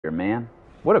here, man.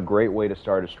 What a great way to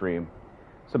start a stream.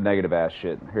 Some negative ass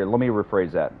shit. Here, let me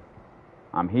rephrase that.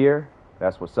 I'm here.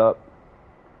 That's what's up.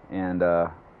 And,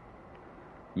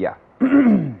 yeah.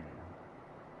 Let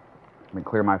me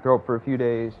clear my throat for a few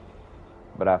days.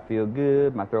 But I feel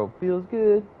good. My throat feels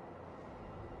good.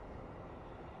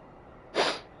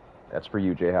 That's for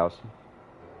you, Jay Housen.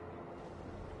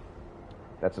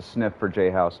 That's a sniff for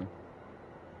Jay Housen.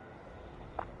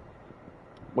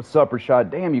 What's up,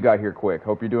 Rashad? Damn, you got here quick.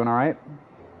 Hope you're doing all right.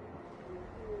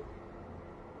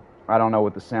 I don't know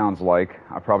what the sound's like.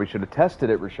 I probably should have tested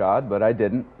it, Rashad, but I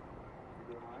didn't.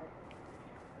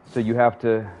 So you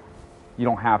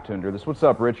don't have to endure this. What's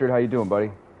up, Richard? How you doing,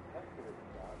 buddy?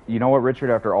 You know what,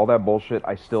 Richard? After all that bullshit,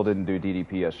 I still didn't do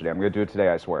DDP yesterday. I'm going to do it today,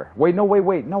 I swear. Wait.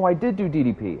 No, I did do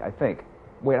DDP, I think.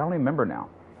 Wait, I don't even remember now.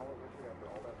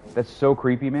 That's so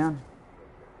creepy, man.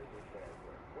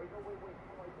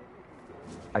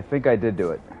 I think I did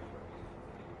do it.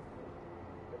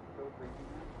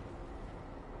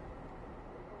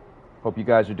 Hope you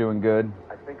guys are doing good.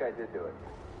 I think I did do it.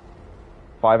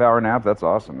 5-hour nap? That's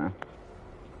awesome, man.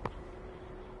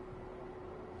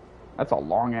 That's a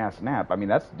long-ass nap. I mean,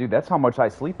 that's how much I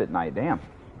sleep at night. Damn.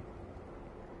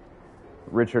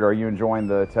 Richard, are you enjoying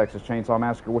the Texas Chainsaw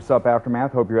Massacre? What's up,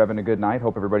 Aftermath? Hope you're having a good night.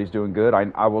 Hope everybody's doing good.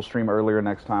 I will stream earlier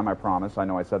next time, I promise. I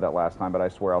know I said that last time, but I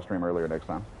swear I'll stream earlier next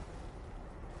time.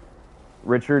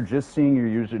 Richard, just seeing your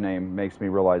username makes me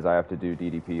realize I have to do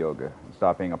DDP yoga.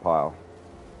 Stop being a pile.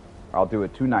 I'll do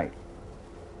it tonight.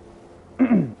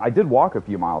 I did walk a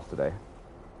few miles today.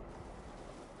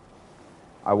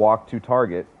 I walked to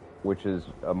Target, which is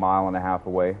a mile and a half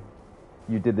away.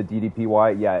 You did the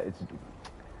DDPY? Yeah, it's...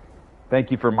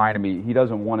 Thank you for reminding me. He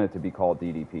doesn't want it to be called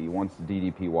DDP. He wants the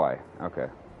DDPY. Okay.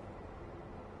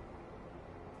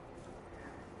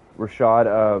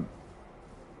 Rashad,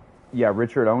 yeah,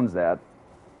 Richard owns that.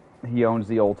 He owns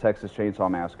the old Texas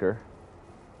Chainsaw Massacre,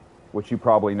 which you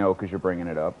probably know because you're bringing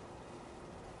it up.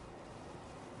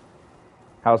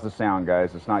 How's the sound,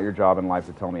 guys? It's not your job in life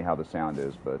to tell me how the sound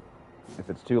is, but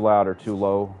if it's too loud or too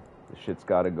low, the shit's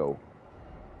gotta go.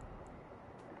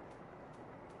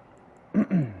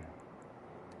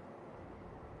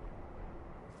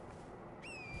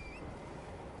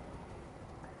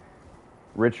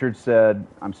 Richard said,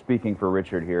 I'm speaking for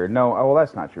Richard here. No, well,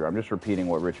 that's not true. I'm just repeating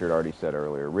what Richard already said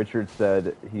earlier. Richard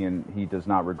said he does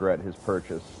not regret his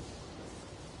purchase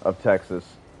of Texas.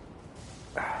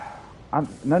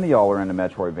 None of y'all are into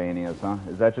Metroidvanias, huh?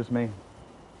 Is that just me?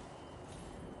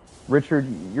 Richard,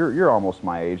 you're almost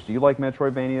my age. Do you like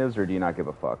Metroidvanias, or do you not give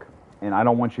a fuck? And I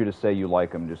don't want you to say you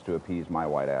like them just to appease my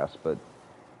white ass, but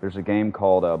there's a game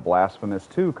called Blasphemous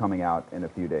 2 coming out in a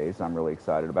few days I'm really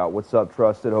excited about. What's up,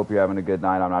 Trusted? Hope you're having a good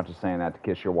night. I'm not just saying that to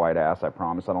kiss your white ass, I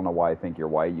promise. I don't know why I think you're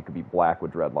white. You could be black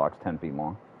with dreadlocks 10 feet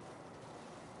long.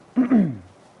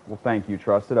 Well, thank you,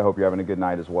 Trusted. I hope you're having a good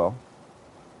night as well.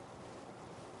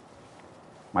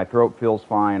 My throat feels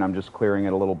fine. I'm just clearing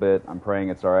it a little bit. I'm praying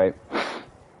it's all right.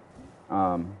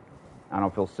 I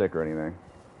don't feel sick or anything.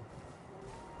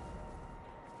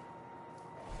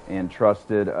 And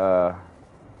Trusted,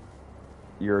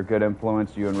 you're a good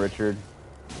influence, you and Richard.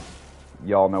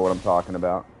 Y'all know what I'm talking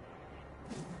about.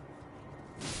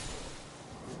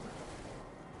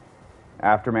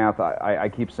 Aftermath, I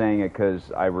keep saying it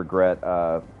because I regret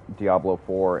Diablo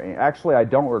 4. And actually, I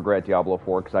don't regret Diablo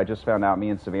 4 because I just found out me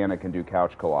and Savannah can do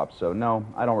couch co-op. So no,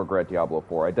 I don't regret Diablo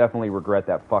 4. I definitely regret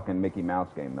that fucking Mickey Mouse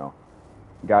game, though.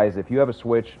 Guys, if you have a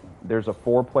Switch, there's a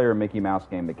 4-player Mickey Mouse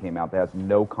game that came out that has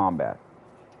no combat.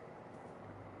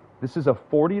 This is a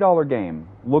 $40 game,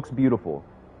 looks beautiful,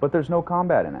 but there's no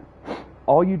combat in it.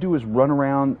 All you do is run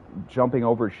around jumping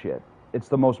over shit. It's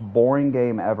the most boring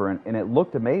game ever, and it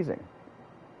looked amazing.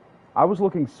 I was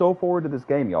looking so forward to this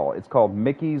game, y'all. It's called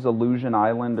Mickey's Illusion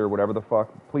Island or whatever the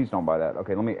fuck. Please don't buy that.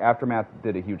 Okay, Aftermath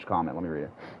did a huge comment. Let me read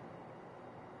it.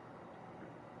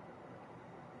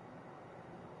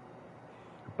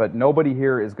 But nobody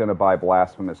here is going to buy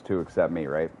Blasphemous 2 except me,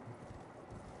 right?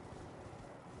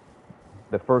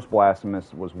 The first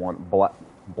Blasphemous was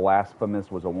Blasphemous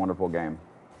was a wonderful game.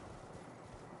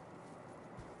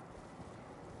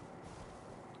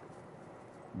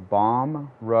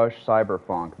 Bomb Rush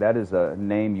Cyberpunk. That is a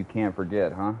name you can't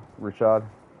forget, huh, Rashad?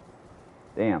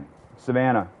 Damn.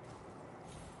 Savannah.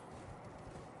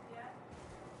 Yeah.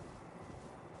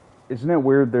 Isn't it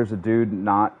weird there's a dude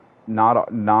not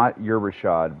your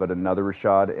Rashad, but another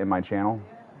Rashad in my channel?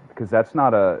 Because that's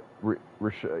not a...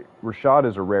 Rashad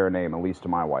is a rare name, at least to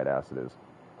my white ass it is.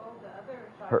 Oh, the other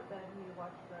Rashad said he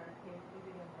watched our PhD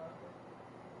video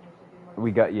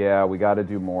and we got to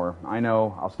do more. I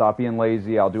know. I'll stop being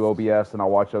lazy. I'll do OBS and I'll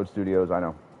watch Oat Studios. I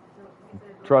know. So he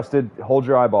said Trusted, hold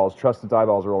your eyeballs. Trusted's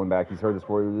eyeballs are rolling back. He's heard this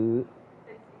before. He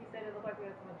said it looked like we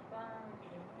had so much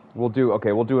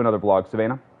fun. We'll do another vlog.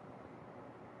 Savannah?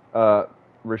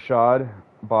 Rashad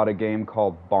bought a game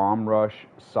called Bomb Rush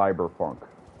Cyberpunk.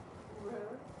 Really?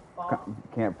 Bomb?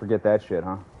 Can't forget that shit,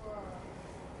 huh?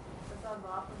 That sounds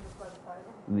awesome just by the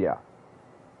title. Yeah.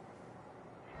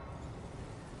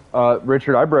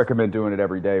 Richard, I recommend doing it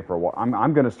every day for a while.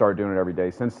 I'm going to start doing it every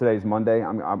day. Since today's Monday,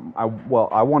 I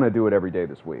want to do it every day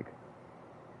this week.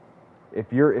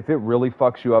 If it really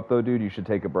fucks you up though, dude, you should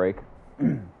take a break.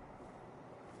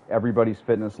 Everybody's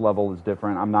fitness level is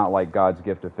different. I'm not like God's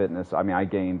gift of fitness. I mean, I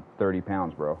gained 30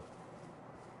 pounds, bro.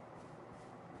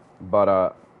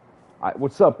 But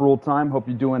what's up, Rule Time? Hope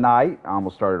you're doing aight. I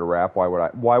almost started to rap. Why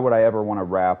would I ever want to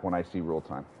rap when I see Rule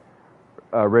Time?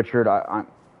 Richard,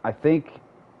 I think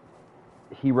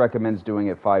he recommends doing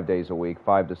it 5 days a week,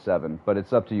 5 to 7. But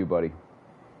it's up to you, buddy.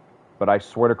 But I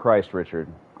swear to Christ, Richard,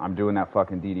 I'm doing that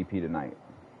fucking DDP tonight.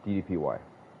 DDPY.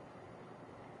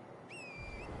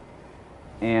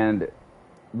 And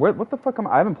what the fuck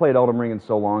I haven't played Elden Ring in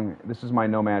so long. This is my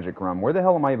no magic run. Where the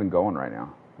hell am I even going right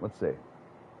now? Let's see.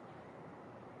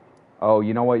 Oh,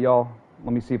 you know what, y'all?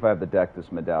 Let me see if I have the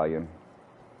Dectus medallion.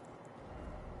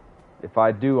 If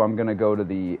I do, I'm going to go to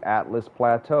the Atlas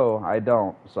Plateau. I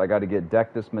don't. So I got to get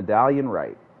Dectus medallion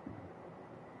right.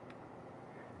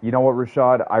 You know what,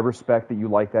 Rashad? I respect that you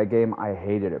like that game. I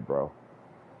hated it, bro.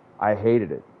 I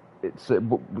hated it.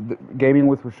 Gaming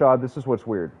with Rashad, this is what's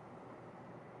weird.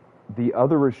 The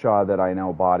other Rashad that I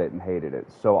know bought it and hated it.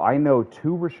 So I know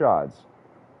two Rashads.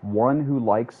 One who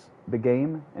likes the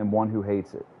game and one who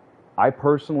hates it. I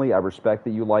respect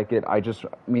that you like it. I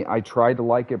tried to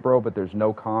like it, bro, but there's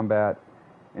no combat,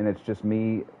 and it's just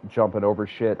me jumping over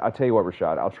shit. I'll tell you what,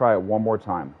 Rashad, I'll try it one more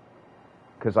time,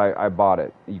 because I bought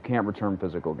it. You can't return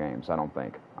physical games, I don't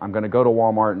think. I'm going to go to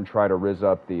Walmart and try to rizz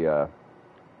up the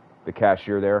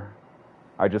cashier there.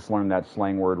 I just learned that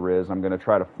slang word, rizz. I'm going to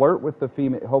try to flirt with the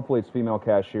female, hopefully it's female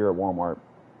cashier at Walmart.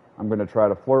 I'm going to try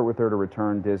to flirt with her to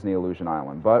return Disney Illusion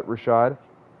Island. But, Rashad,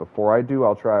 before I do,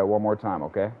 I'll try it one more time,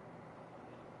 okay?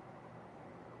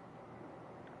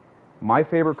 My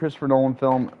favorite Christopher Nolan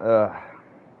film,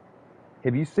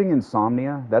 have you seen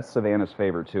Insomnia? That's Savannah's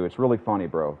favorite too. It's really funny,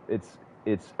 bro. It's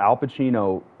Al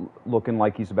Pacino looking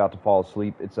like he's about to fall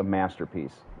asleep. It's a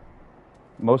masterpiece.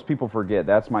 Most people forget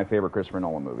that's my favorite Christopher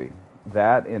Nolan movie.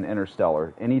 That and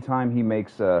Interstellar. Anytime he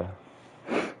makes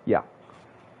yeah.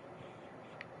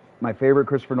 My favorite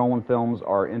Christopher Nolan films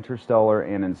are Interstellar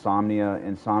and Insomnia.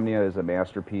 Insomnia is a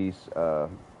masterpiece.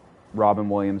 Robin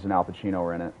Williams and Al Pacino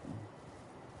are in it.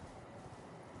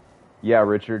 Yeah,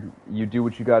 Richard, you do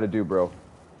what you got to do, bro.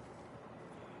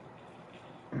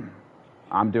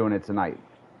 I'm doing it tonight.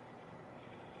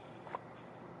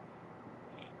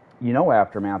 You know,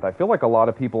 Aftermath, I feel like a lot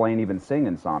of people ain't even seen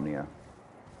Insomnia.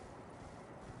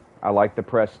 I like The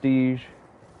Prestige.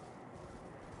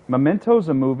 Memento's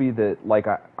a movie that, like,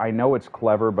 I know it's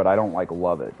clever, but I don't, like,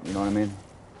 love it. You know what I mean?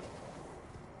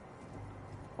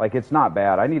 Like, it's not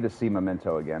bad. I need to see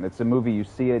Memento again. It's a movie you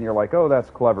see it and you're like, oh,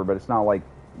 that's clever, but it's not like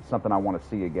something I want to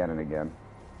see again and again.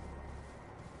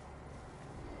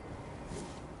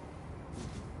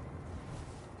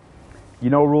 You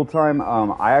know, Rule Time,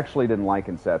 I actually didn't like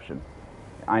Inception.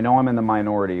 I know I'm in the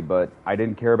minority, but I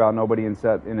didn't care about nobody in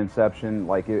Inception.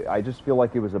 Like, I just feel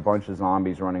like it was a bunch of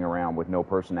zombies running around with no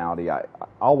personality.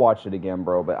 I'll watch it again,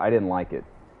 bro, but I didn't like it.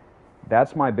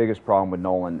 That's my biggest problem with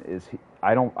Nolan is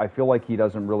I feel like he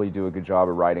doesn't really do a good job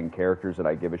of writing characters that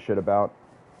I give a shit about.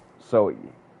 So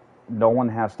Nolan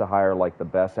has to hire like the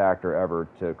best actor ever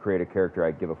to create a character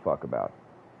I give a fuck about.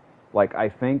 Like, I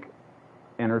think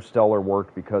Interstellar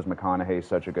worked because McConaughey's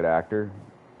such a good actor,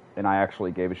 and I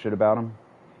actually gave a shit about him.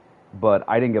 But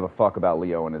I didn't give a fuck about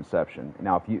Leo in Inception.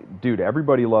 Now, dude,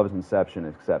 everybody loves Inception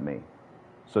except me.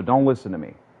 So don't listen to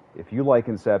me. If you like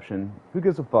Inception, who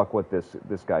gives a fuck what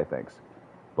this guy thinks?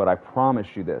 But I promise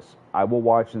you this, I will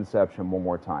watch Inception one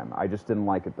more time. I just didn't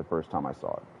like it the first time I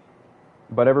saw it.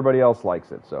 But everybody else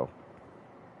likes it, so.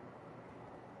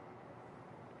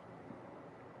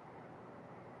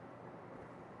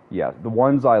 Yeah, the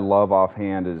ones I love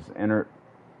offhand is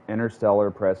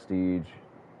Interstellar, Prestige.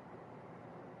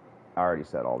 I already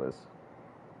said all this.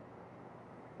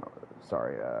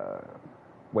 Sorry.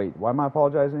 Wait, why am I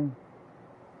apologizing?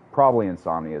 Probably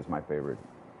Insomnia is my favorite.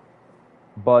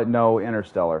 But no,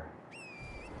 Interstellar.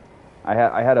 I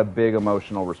had a big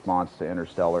emotional response to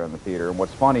Interstellar in the theater. And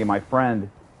what's funny, my friend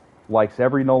likes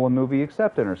every Nolan movie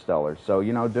except Interstellar. So,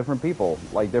 you know, different people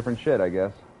like different shit, I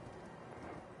guess.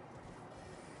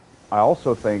 I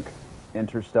also think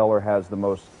Interstellar has the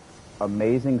most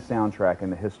amazing soundtrack in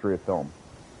the history of film.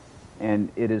 and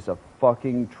it is a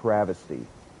fucking travesty.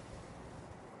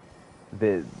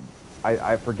 The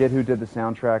I forget who did the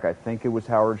soundtrack. I think it was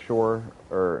Howard Shore,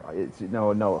 or it's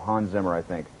no Hans Zimmer. I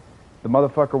think the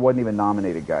motherfucker wasn't even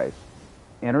nominated, guys.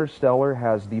 Interstellar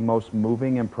has the most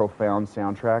moving and profound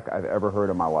soundtrack I've ever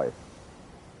heard in my life,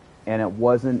 and it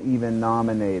wasn't even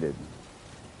nominated.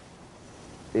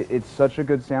 It's such a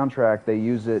good soundtrack. They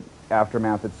use it.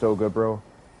 Aftermath. It's so good, bro.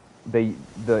 The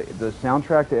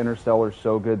soundtrack to Interstellar is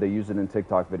so good. They use it in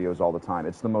TikTok videos all the time.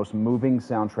 It's the most moving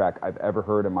soundtrack I've ever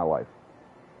heard in my life.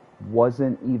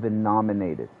 Wasn't even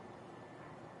nominated.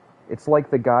 It's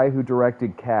like the guy who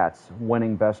directed Cats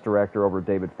winning Best Director over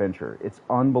David Fincher. It's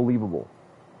unbelievable.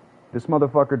 This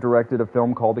motherfucker directed a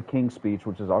film called The King's Speech,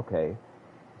 which is okay.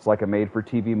 It's like a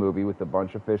made-for-TV movie with a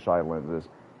bunch of fisheye lenses.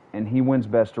 And he wins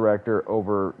Best Director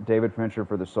over David Fincher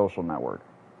for The Social Network.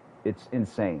 It's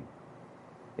insane.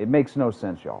 It makes no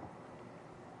sense, y'all.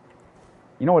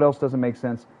 You know what else doesn't make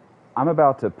sense? I'm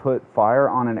about to put fire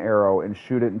on an arrow and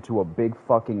shoot it into a big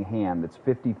fucking hand that's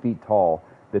 50 feet tall,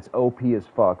 that's OP as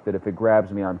fuck, that if it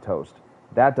grabs me, I'm toast.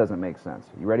 That doesn't make sense.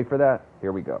 You ready for that?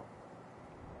 Here we go.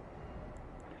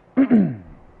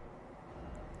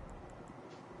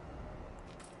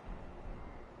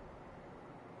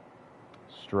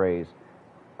 Strays.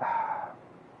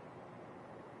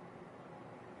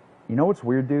 You know what's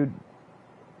weird, dude?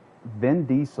 Vin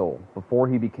Diesel, before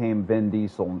he became Vin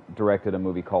Diesel, directed a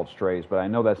movie called Strays, but I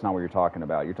know that's not what you're talking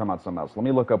about. You're talking about something else. Let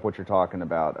me look up what you're talking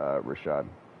about, Rashad.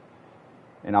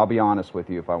 And I'll be honest with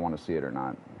you if I want to see it or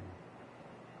not.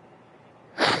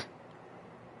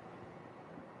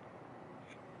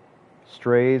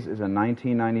 Strays is a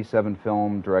 1997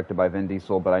 film directed by Vin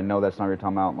Diesel, but I know that's not what you're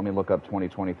talking about. Let me look up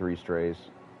 2023 Strays.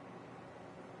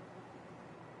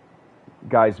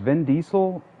 Guys, Vin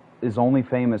Diesel is only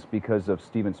famous because of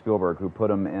Steven Spielberg, who put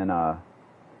him in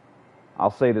I'll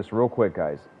say this real quick,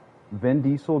 guys. Vin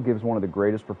Diesel gives one of the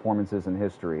greatest performances in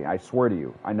history. I swear to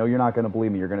you. I know you're not going to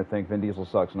believe me. You're going to think Vin Diesel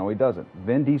sucks. No, he doesn't.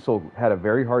 Vin Diesel had a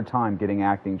very hard time getting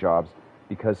acting jobs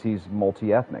because he's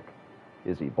multi-ethnic.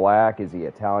 Is he black? Is he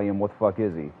Italian? What the fuck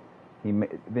is he?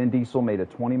 Vin Diesel made a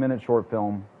 20-minute short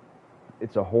film.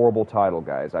 It's a horrible title,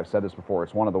 guys. I've said this before.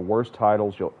 It's one of the worst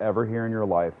titles you'll ever hear in your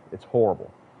life. It's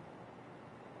horrible.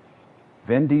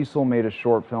 Vin Diesel made a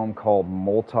short film called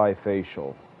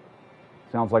Multifacial.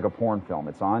 Sounds like a porn film.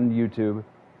 It's on YouTube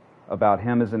about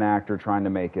him as an actor trying to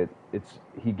make it.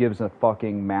 He gives a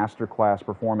fucking masterclass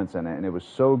performance in it, and it was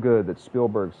so good that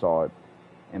Spielberg saw it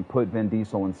and put Vin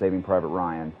Diesel in Saving Private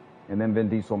Ryan. And then Vin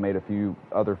Diesel made a few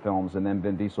other films, and then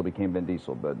Vin Diesel became Vin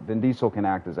Diesel. But Vin Diesel can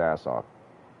act his ass off.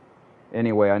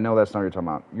 Anyway, I know that's not what you're talking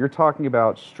about. You're talking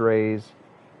about Strays,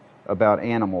 about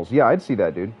animals. Yeah, I'd see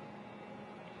that, dude.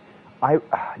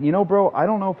 You know, bro, I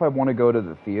don't know if I want to go to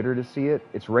the theater to see it.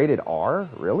 It's rated R?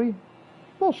 Really?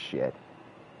 Bullshit.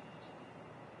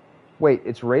 Wait,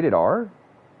 it's rated R?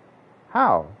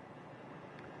 How?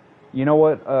 You know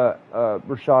what,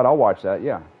 Rashad, I'll watch that,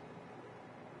 yeah.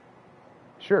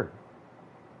 Sure.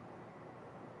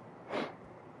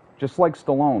 Just like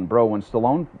Stallone, bro, when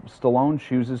Stallone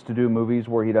chooses to do movies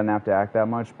where he doesn't have to act that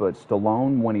much, but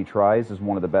Stallone, when he tries, is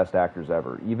one of the best actors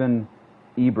ever. Even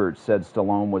Ebert said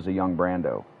Stallone was a young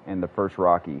Brando in the first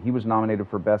Rocky. He was nominated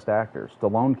for Best Actor.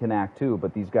 Stallone can act too,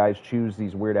 but these guys choose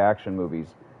these weird action movies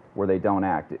where they don't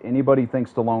act. Anybody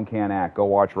thinks Stallone can't act, go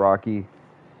watch Rocky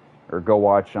or go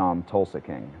watch Tulsa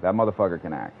King. That motherfucker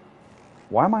can act.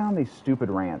 Why am I on these stupid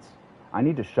rants? I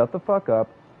need to shut the fuck up,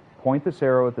 point this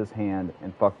arrow at this hand,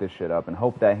 and fuck this shit up and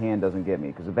hope that hand doesn't get me.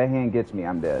 Because if that hand gets me,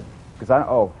 I'm dead.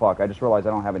 Oh fuck, I just realized I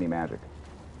don't have any magic.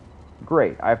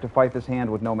 Great, I have to fight this hand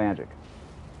with no magic.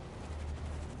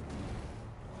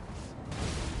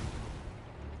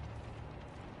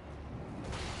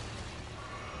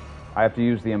 I have to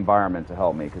use the environment to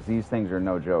help me, because these things are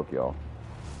no joke, y'all.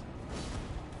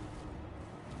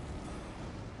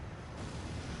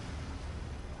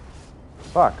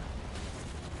 Fuck.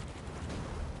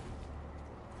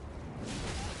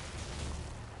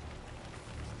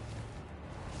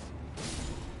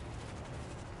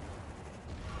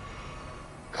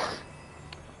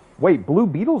 Wait, Blue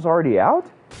Beetle's already out?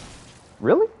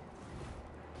 Really?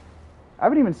 I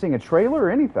haven't even seen a trailer or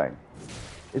anything.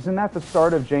 Isn't that the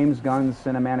start of James Gunn's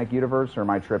cinematic universe, or am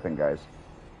I tripping, guys?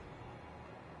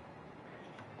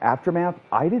 Aftermath,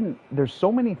 there's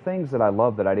so many things that I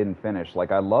love that I didn't finish.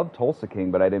 Like, I love Tulsa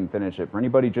King, but I didn't finish it. For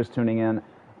anybody just tuning in,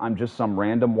 I'm just some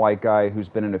random white guy who's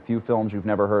been in a few films you've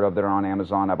never heard of that are on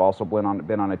Amazon. I've also been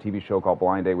on a TV show called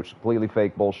Blind Date, which is completely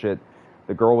fake bullshit.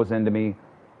 The girl was into me.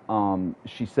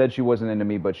 She said she wasn't into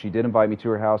me, but she did invite me to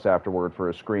her house afterward for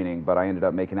a screening. But I ended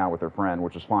up making out with her friend,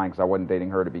 which was fine because I wasn't dating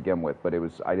her to begin with. But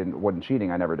wasn't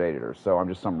cheating. I never dated her, so I'm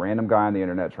just some random guy on the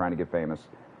internet trying to get famous.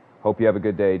 Hope you have a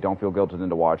good day. Don't feel guilted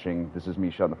into watching. This is me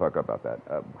shutting the fuck up about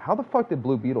that. How the fuck did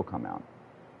Blue Beetle come out?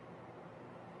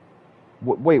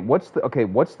 Wait, what's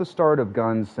the start of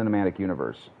Gun's cinematic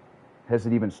universe? Has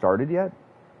it even started yet?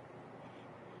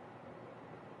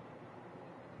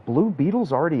 Blue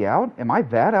Beetle's already out? Am I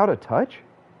that out of touch?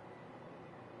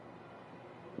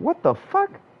 What the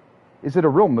fuck? Is it a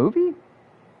real movie?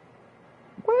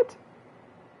 What?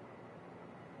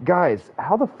 Guys,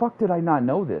 how the fuck did I not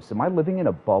know this? Am I living in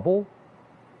a bubble?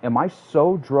 Am I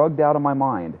so drugged out of my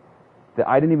mind that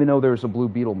I didn't even know there was a Blue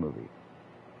Beetle movie?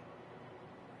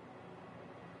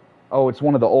 Oh, it's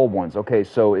one of the old ones. Okay,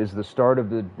 so is the start of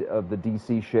the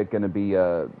DC shit going to be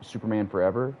Superman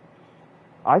Forever?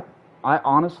 I I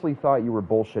honestly thought you were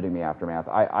bullshitting me, Aftermath.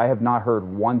 I have not heard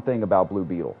one thing about Blue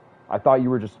Beetle. I thought you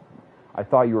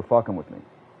were fucking with me.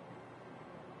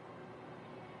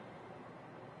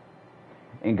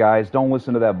 And guys, don't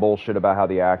listen to that bullshit about how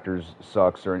the actors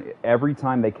sucks. Or every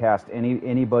time they cast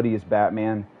anybody as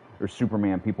Batman or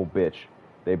Superman, people bitch.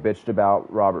 They bitched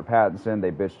about Robert Pattinson.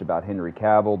 They bitched about Henry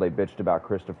Cavill. They bitched about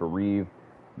Christopher Reeve.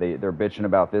 They're bitching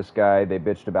about this guy. They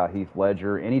bitched about Heath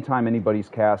Ledger. Anytime anybody's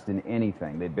cast in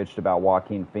anything, they bitched about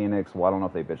Joaquin Phoenix. Well, I don't know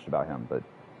if they bitched about him, but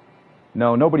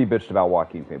no, nobody bitched about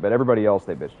Joaquin Phoenix. But everybody else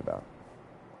they bitched about.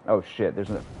 Oh shit!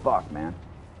 There's a fuck, man.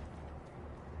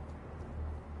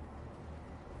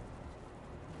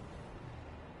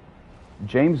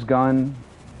 James Gunn,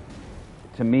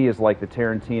 to me, is like the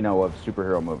Tarantino of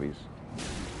superhero movies.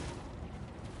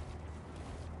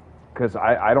 Because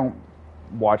I don't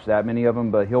watch that many of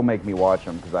them, but he'll make me watch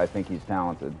them because I think he's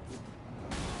talented.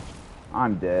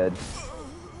 I'm dead.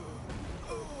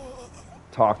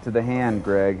 Talk to the hand,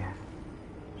 Greg.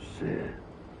 Shit.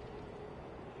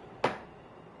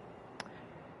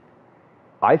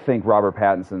 I think Robert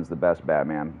Pattinson's the best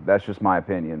Batman. That's just my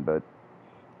opinion, but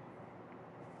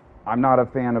I'm not a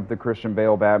fan of the Christian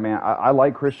Bale Batman. I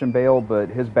like Christian Bale, but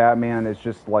his Batman is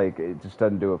just like, it just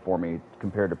doesn't do it for me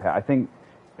compared to Pat. I think,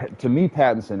 to me,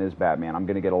 Pattinson is Batman. I'm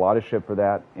going to get a lot of shit for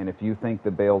that, and if you think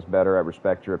that Bale's better, I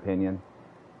respect your opinion.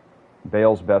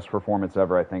 Bale's best performance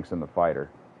ever, I think, is in The Fighter.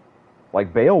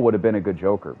 Like, Bale would have been a good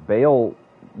Joker. Bale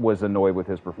was annoyed with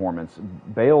his performance.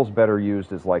 Bale's better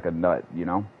used as like a nut, you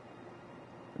know?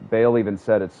 Bale even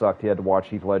said it sucked. He had to watch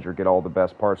Heath Ledger get all the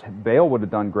best parts. Bale would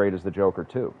have done great as the Joker,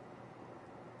 too.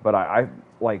 But I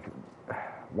like,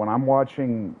 when I watch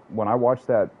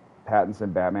that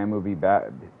Pattinson Batman movie,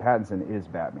 Pattinson is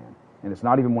Batman. And it's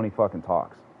not even when he fucking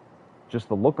talks. Just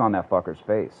the look on that fucker's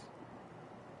face.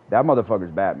 That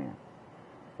motherfucker's Batman.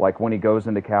 Like when he goes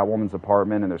into Catwoman's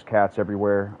apartment and there's cats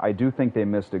everywhere. I do think they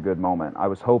missed a good moment. I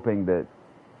was hoping that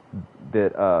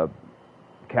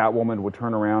Catwoman would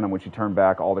turn around, and when she turned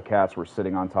back, all the cats were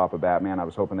sitting on top of Batman. I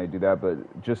was hoping they'd do that, but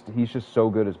he's just so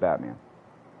good as Batman.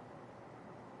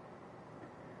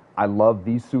 I love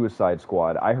the Suicide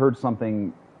Squad. I heard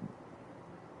something,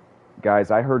 guys,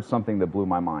 that blew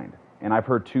my mind. And I've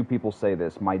heard two people say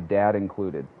this, my dad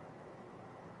included.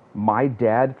 My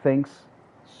dad thinks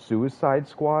Suicide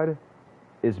Squad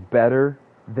is better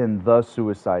than the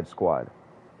Suicide Squad.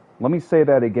 Let me say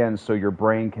that again so your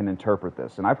brain can interpret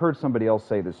this. And I've heard somebody else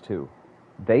say this too.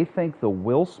 They think the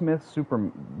Will Smith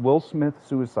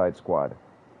Suicide Squad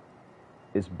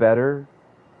is better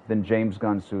than James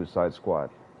Gunn's Suicide Squad.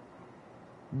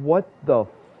 What the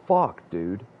fuck,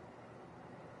 dude?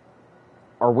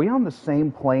 Are we on the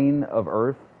same plane of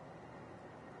Earth?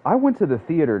 I went to the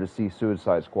theater to see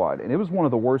Suicide Squad, and it was one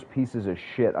of the worst pieces of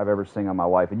shit I've ever seen in my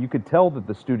life. And you could tell that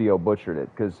the studio butchered it,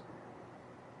 because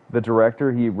the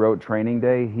director, he wrote Training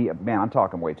Day. Man, I'm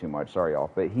talking way too much. Sorry,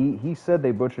 y'all. But he said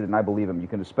they butchered it, and I believe him. You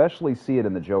can especially see it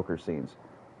in the Joker scenes.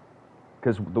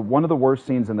 Because one of the worst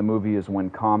scenes in the movie is when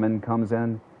Common comes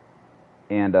in,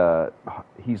 and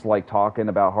he's like talking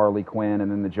about Harley Quinn, and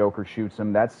then the Joker shoots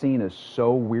him. That scene is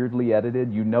so weirdly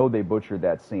edited. You know they butchered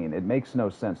that scene. It makes no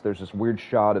sense. There's this weird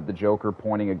shot of the Joker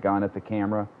pointing a gun at the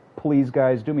camera. Please,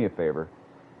 guys, do me a favor.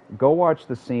 Go watch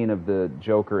the scene of the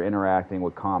Joker interacting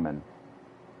with Common.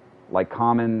 Like,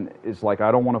 Common is like,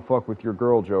 I don't want to fuck with your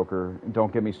girl, Joker.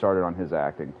 Don't get me started on his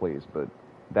acting, please. But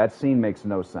that scene makes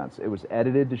no sense. It was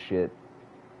edited to shit.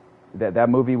 That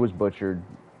movie was butchered.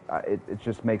 It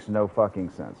just makes no fucking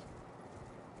sense.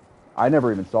 I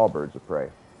never even saw Birds of Prey.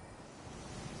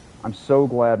 I'm so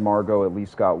glad Margot at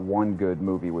least got one good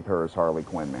movie with her as Harley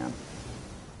Quinn, man.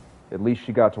 At least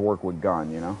she got to work with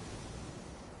Gunn, you know?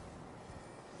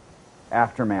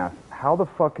 Aftermath. how the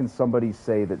fuck can somebody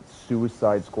say that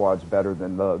Suicide Squad's better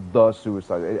than the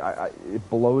Suicide? It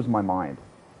blows my mind.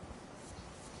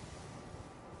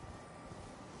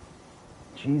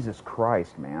 Jesus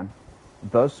Christ, man.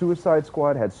 The Suicide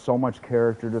Squad had so much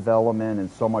character development and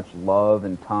so much love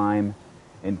and time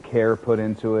and care put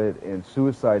into it, and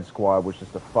Suicide Squad was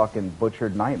just a fucking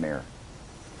butchered nightmare.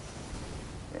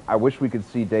 I wish we could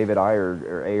see David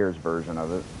Ayer's version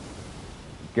of it.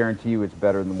 Guarantee you it's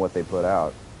better than what they put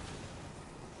out.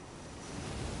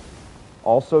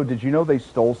 Also, did you know they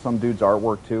stole some dude's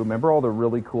artwork too? Remember all the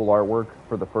really cool artwork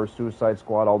for the first Suicide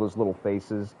Squad? All those little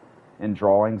faces and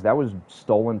drawings? That was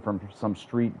stolen from some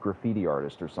street graffiti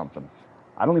artist or something.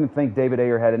 I don't even think David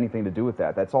Ayer had anything to do with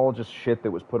that. That's all just shit that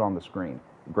was put on the screen.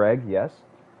 Greg, yes?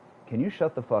 Can you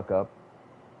shut the fuck up?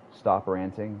 Stop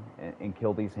ranting and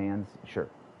kill these hands? Sure.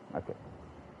 Okay.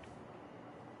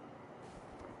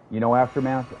 You know,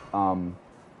 Aftermath,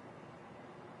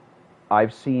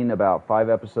 I've seen about 5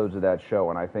 episodes of that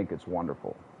show, and I think it's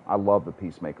wonderful. I love the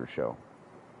Peacemaker show.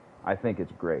 I think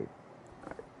it's great.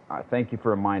 Thank you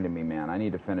for reminding me, man. I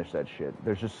need to finish that shit.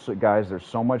 There's just, guys, there's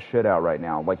so much shit out right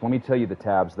now. Like, let me tell you the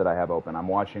tabs that I have open. I'm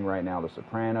watching right now The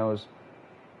Sopranos.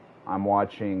 I'm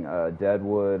watching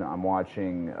Deadwood. I'm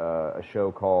watching a show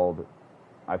called,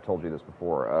 I've told you this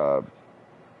before,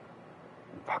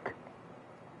 fuck.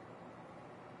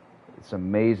 It's an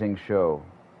amazing show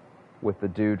with the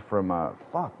dude from,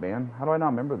 fuck, man. How do I not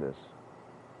remember this?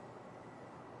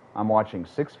 I'm watching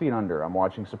 6 Feet Under. I'm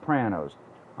watching Sopranos.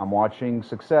 I'm watching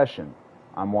Succession.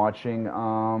 I'm watching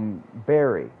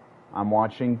Barry. I'm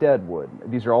watching Deadwood.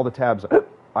 These are all the tabs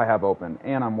I have open.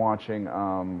 And I'm watching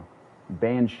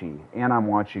Banshee. And I'm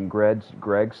watching Greg,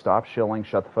 stop shilling,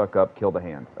 shut the fuck up, kill the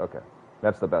hand. Okay,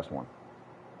 that's the best one.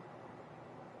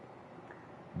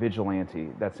 Vigilante.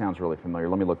 That sounds really familiar.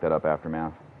 Let me look that up,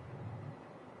 Aftermath.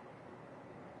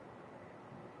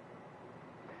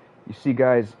 You see,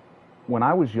 guys, when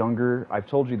I was younger, I've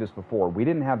told you this before, we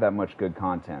didn't have that much good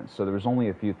content, so there was only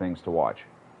a few things to watch.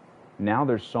 Now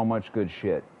there's so much good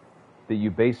shit that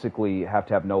you basically have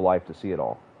to have no life to see it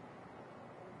all.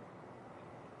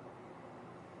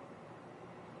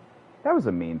 That was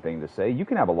a mean thing to say. You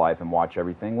can have a life and watch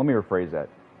everything. Let me rephrase that.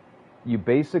 You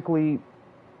basically,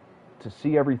 to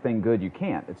see everything good, you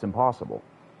can't. It's impossible.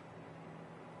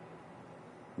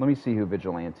 Let me see who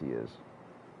Vigilante is.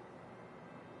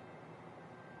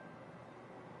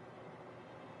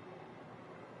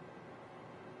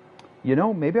 You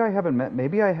know, maybe I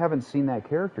haven't seen that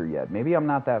character yet. Maybe I'm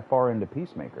not that far into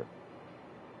Peacemaker.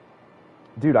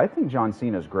 Dude, I think John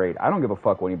Cena's great. I don't give a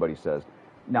fuck what anybody says.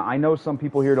 Now, I know some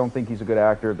people here don't think he's a good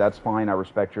actor. That's fine. I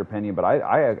respect your opinion, but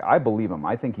I believe him.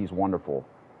 I think he's wonderful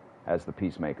as the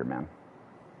Peacemaker, man.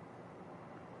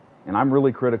 And I'm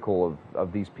really critical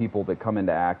of these people that come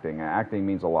into acting. Acting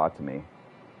means a lot to me.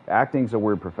 Acting's a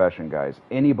weird profession, guys.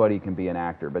 Anybody can be an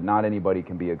actor, but not anybody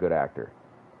can be a good actor.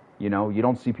 You know, you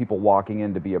don't see people walking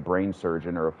in to be a brain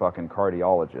surgeon or a fucking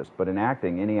cardiologist. But in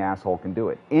acting, any asshole can do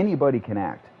it. Anybody can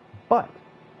act. But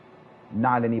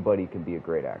not anybody can be a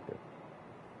great actor.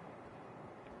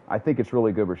 I think it's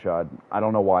really good, Rashad. I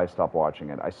don't know why I stopped watching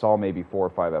it. I saw maybe 4 or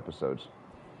 5 episodes.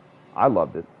 I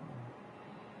loved it.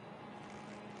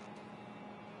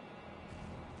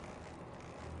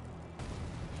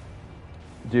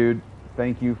 Dude,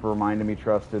 thank you for reminding me,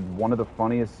 Trusted. One of the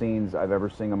funniest scenes I've ever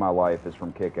seen in my life is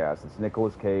from Kick-Ass. It's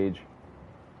Nicolas Cage.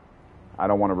 I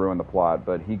don't want to ruin the plot,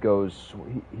 but he goes,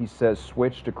 he says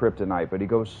switch to kryptonite, but he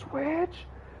goes, switch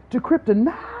to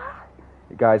kryptonite?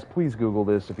 Guys, please Google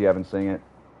this if you haven't seen it.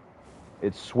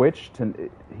 It's switch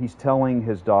to, he's telling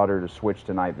his daughter to switch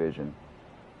to night vision.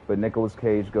 But Nicolas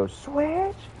Cage goes,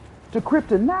 switch to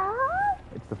kryptonite?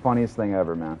 It's the funniest thing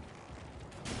ever, man.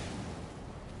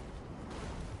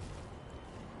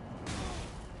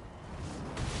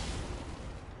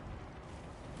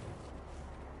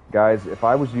 Guys, if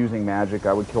I was using magic,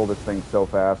 I would kill this thing so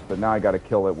fast, but now I gotta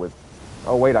kill it with...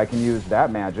 Oh, wait, I can use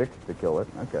that magic to kill it.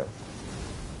 Okay.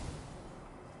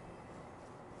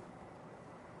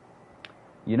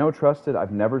 You know, Trusted,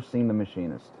 I've never seen The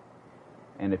Machinist.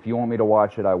 And if you want me to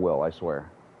watch it, I will, I swear.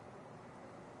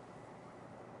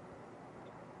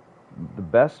 The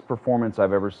best performance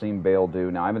I've ever seen Bale do...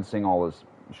 Now, I haven't seen all his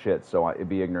shit, so it'd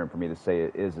be ignorant for me to say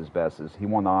it is his best. He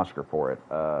won the Oscar for it.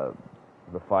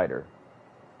 The Fighter.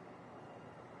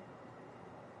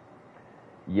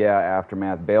 Yeah,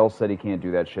 Aftermath. Bale said he can't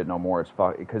do that shit no more. It's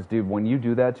because, dude, when you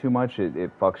do that too much,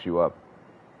 it fucks you up.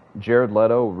 Jared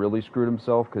Leto really screwed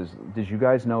himself because did you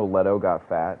guys know Leto got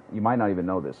fat? You might not even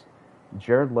know this.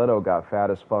 Jared Leto got fat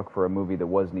as fuck for a movie that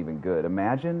wasn't even good.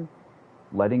 Imagine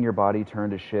letting your body turn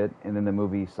to shit and then the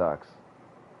movie sucks.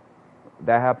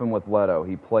 that happened with Leto.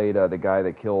 He played the guy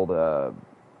that killed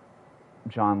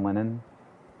John Lennon,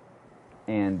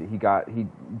 and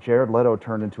Jared Leto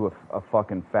turned into a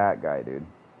fucking fat guy, dude.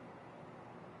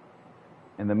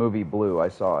 In the movie Blue, I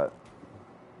saw it.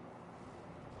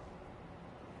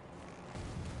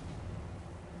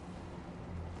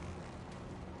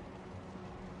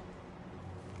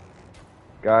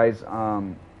 Guys,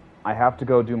 I have to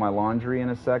go do my laundry in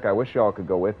a sec. I wish y'all could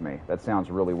go with me. That sounds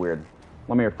really weird.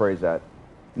 Let me rephrase that.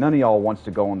 None of y'all wants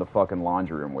to go in the fucking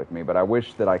laundry room with me, but I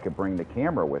wish that I could bring the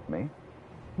camera with me.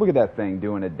 Look at that thing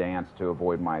doing a dance to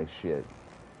avoid my shit.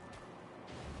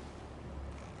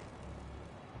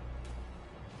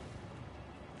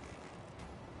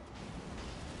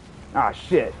 Ah,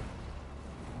 shit.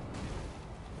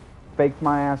 Faked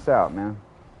my ass out, man.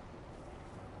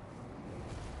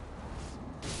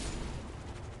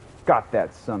 Got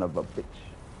that son of a bitch.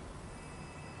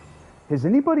 Has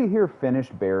anybody here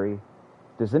finished Barry?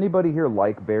 Does anybody here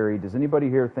like Barry? Does anybody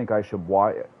here think I should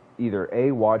either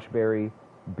A, watch Barry,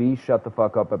 B, shut the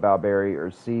fuck up about Barry, or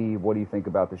C, what do you think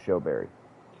about the show Barry?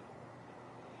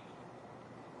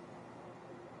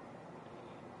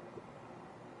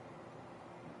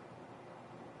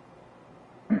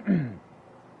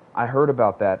 I heard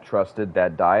about that, Trusted,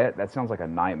 that diet. That sounds like a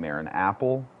nightmare. An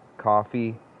apple,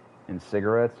 coffee, and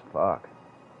cigarettes? Fuck.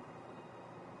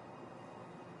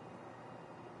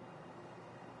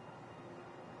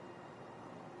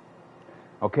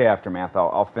 Okay, Aftermath,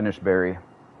 I'll finish Barry.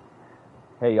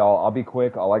 Hey, y'all, I'll be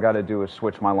quick. All I gotta do is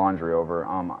switch my laundry over.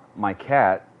 My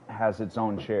cat has its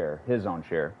own chair, his own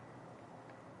chair.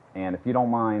 And if you don't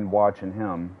mind watching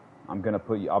him,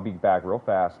 I'll be back real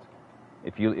fast.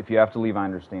 If you have to leave, I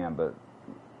understand, but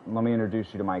let me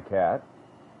introduce you to my cat,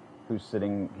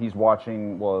 he's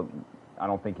watching, well, I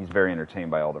don't think he's very entertained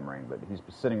by Elden Ring, but he's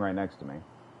sitting right next to me.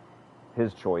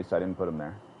 His choice, I didn't put him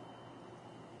there.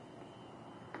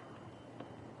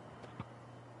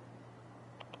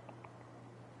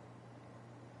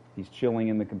 He's chilling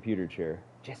in the computer chair.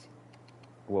 Jesse.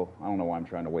 Well, I don't know why I'm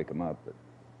trying to wake him up, but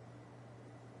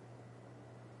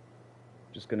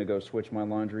just gonna go switch my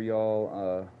laundry,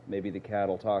 y'all. Maybe the cat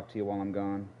will talk to you while I'm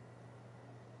gone.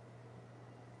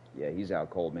 Yeah, he's out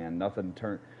cold, man.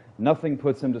 Nothing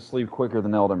puts him to sleep quicker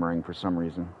than Elden Ring for some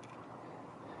reason.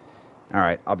 All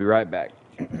right, I'll be right back.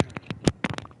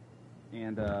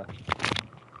 And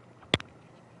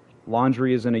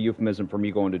laundry isn't a euphemism for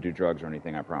me going to do drugs or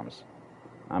anything, I promise.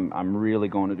 I'm really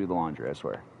going to do the laundry, I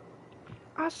swear.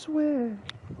 I swear.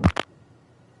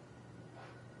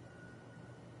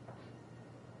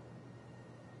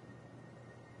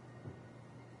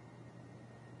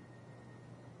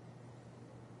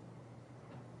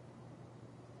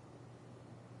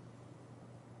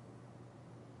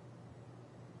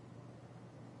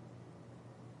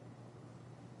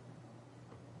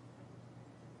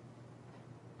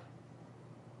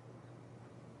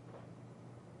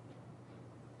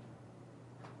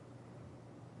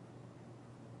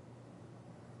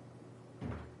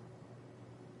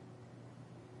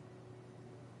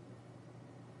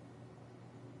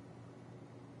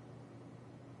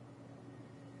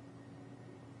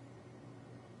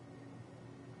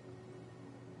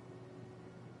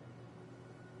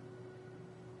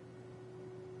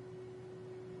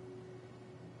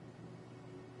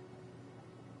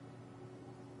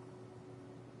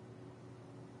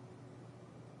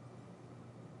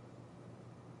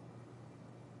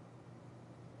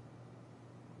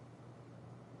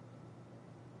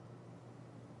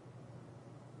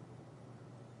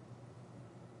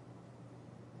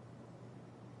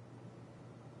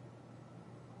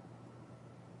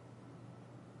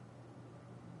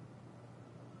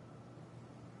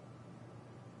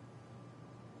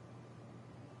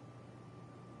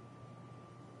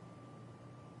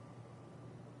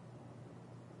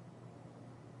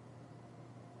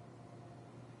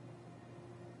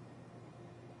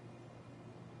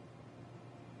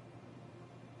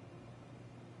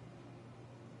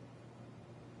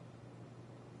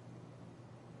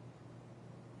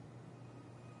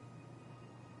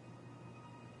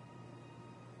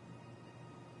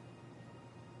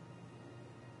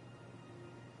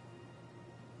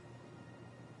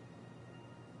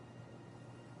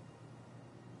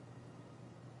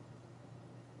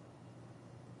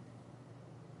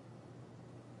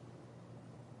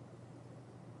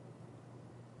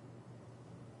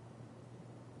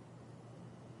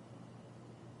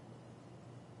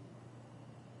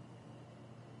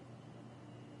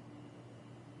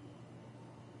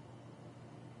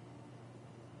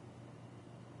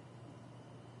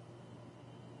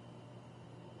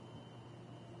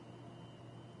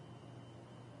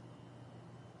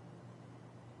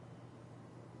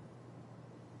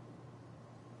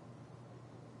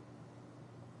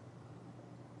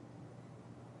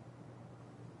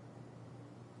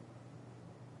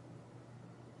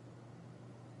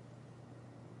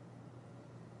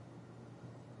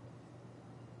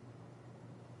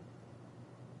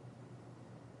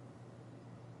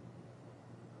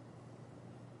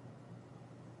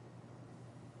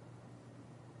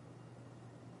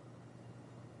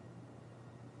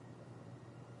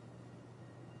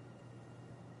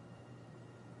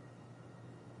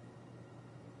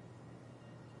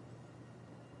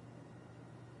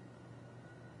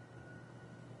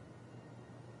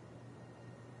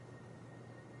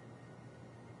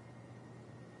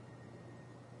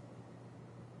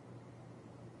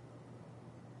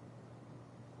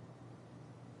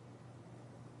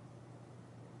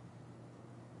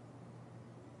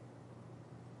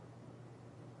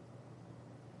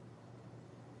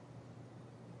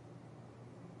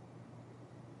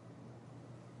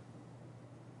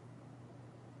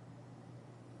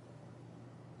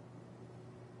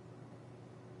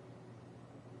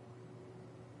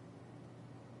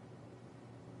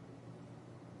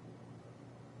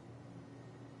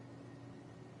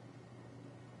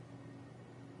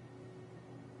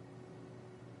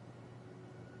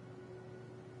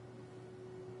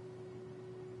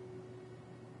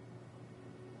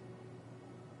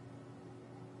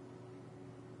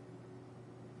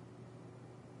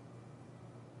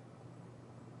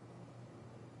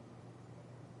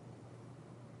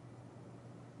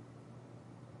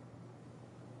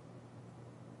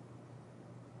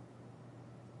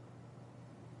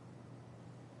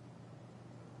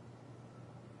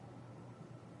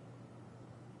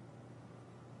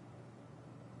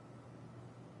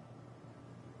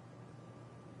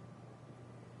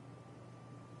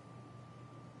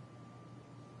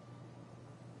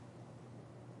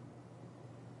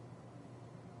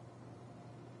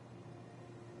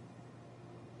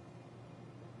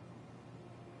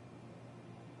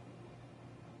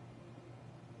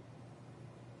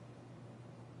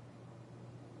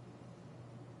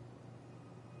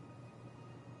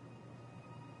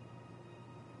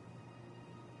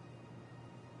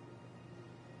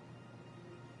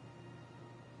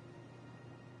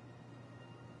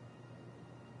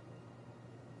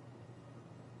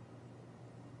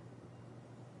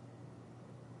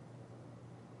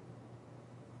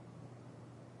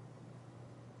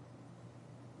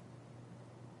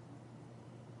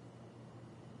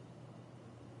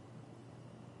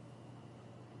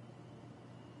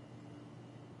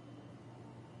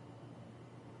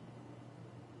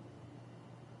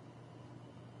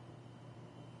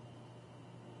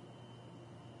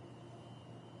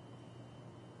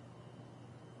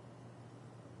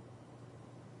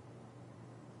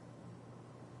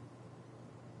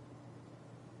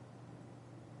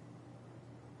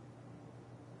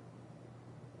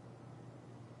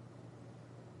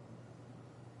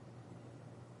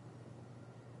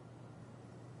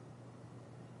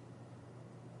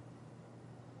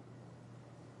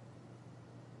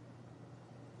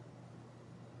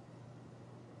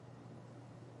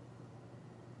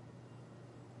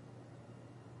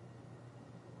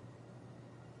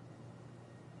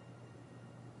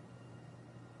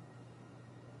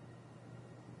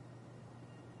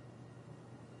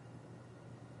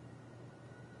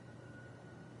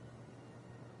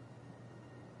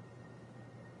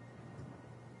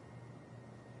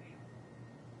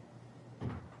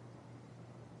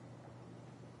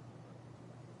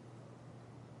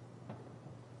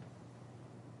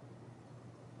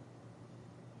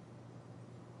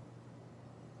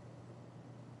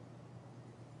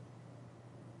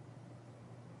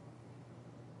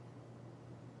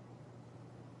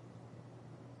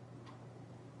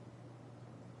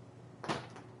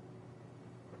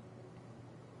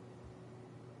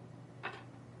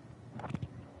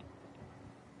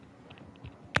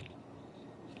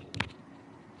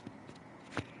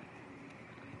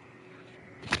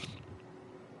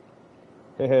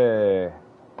 Hey,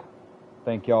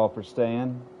 thank y'all for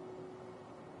staying.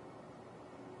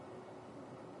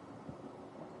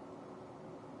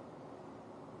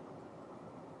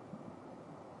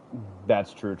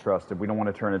 That's true, Trusted. We don't want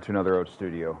to turn it to another Oat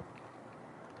Studio.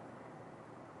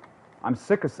 I'm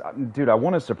sick of... Dude, I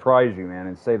want to surprise you, man,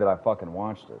 and say that I fucking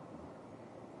watched it.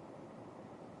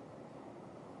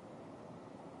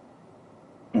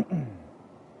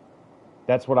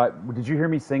 That's what I... Did you hear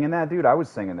me singing that, dude? I was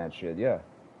singing that shit, yeah.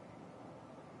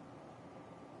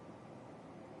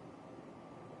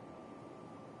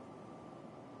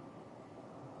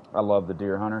 I love the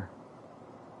Deer Hunter.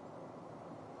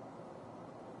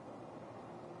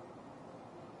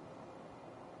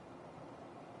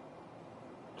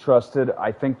 Trusted,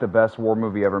 I think the best war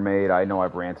movie ever made. I know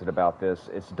I've ranted about this.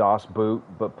 It's Das Boot,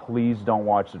 but please don't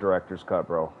watch the director's cut,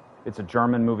 bro. It's a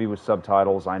German movie with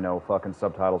subtitles. I know, fucking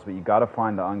subtitles, but you got to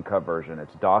find the uncut version.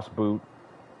 It's Das Boot,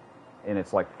 and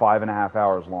it's like 5.5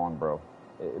 hours long, bro.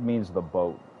 It means the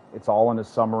boat. It's all in a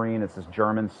submarine. It's this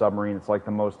German submarine. It's like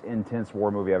the most intense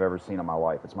war movie I've ever seen in my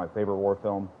life. It's my favorite war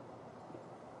film.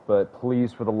 But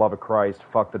please, for the love of Christ,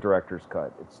 fuck the director's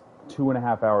cut. It's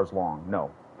 2.5 hours long.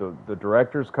 No, the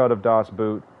director's cut of Das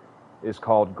Boot is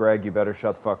called, Greg, you better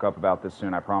shut the fuck up about this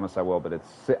soon. I promise I will, but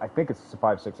I think it's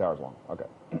 5-6 hours long. Okay.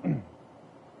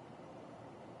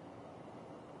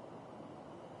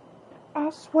 I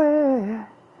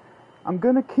swear I'm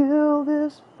gonna kill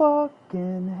this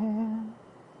fucking hand.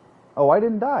 Oh, I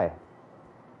didn't die.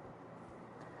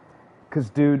 Because,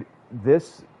 dude,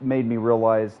 this made me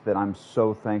realize that I'm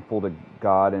so thankful to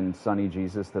God and Sonny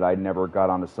Jesus that I never got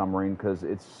on a submarine, because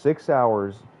it's 6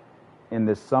 hours in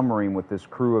this submarine with this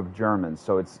crew of Germans.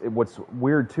 So what's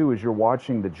weird, too, is you're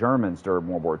watching the Germans during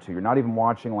World War II. You're not even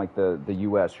watching, like, the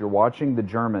U.S. You're watching the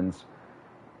Germans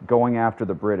going after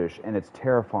the British, and it's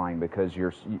terrifying because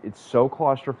it's so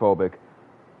claustrophobic.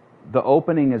 The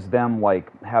opening is them,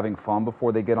 like, having fun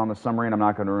before they get on the submarine. I'm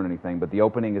not going to ruin anything, but the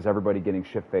opening is everybody getting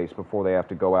shit-faced before they have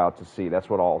to go out to sea.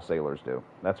 That's what all sailors do.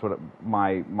 That's what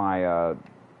my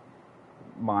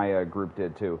group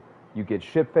did, too. You get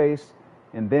shit-faced,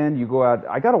 and then you go out.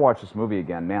 I got to watch this movie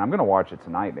again, man. I'm going to watch it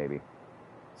tonight, maybe.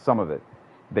 Some of it.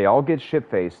 They all get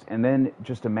shit-faced, and then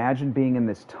just imagine being in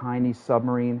this tiny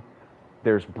submarine.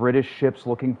 There's British ships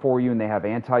looking for you, and they have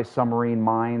anti-submarine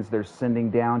mines they're sending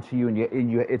down to you, and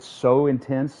it's so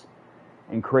intense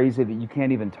and crazy that you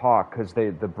can't even talk, because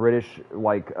the British,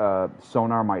 like,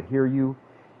 sonar might hear you,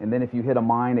 and then if you hit a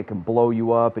mine, it can blow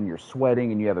you up, and you're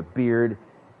sweating, and you have a beard,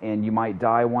 and you might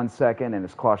die 1 second, and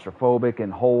it's claustrophobic,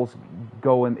 and holes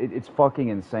go in. It's fucking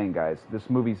insane, guys. This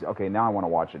movie's... Okay, now I want to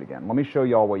watch it again. Let me show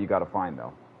you all what you got to find,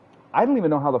 though. I don't even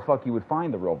know how the fuck you would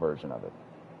find the real version of it.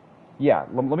 Yeah,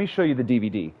 let me show you the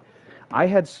DVD.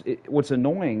 What's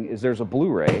annoying is there's a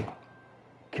Blu-ray.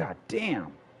 God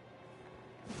damn.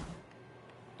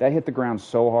 That hit the ground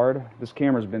so hard. This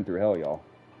camera's been through hell, y'all.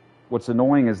 What's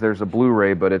annoying is there's a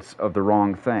Blu-ray, but it's of the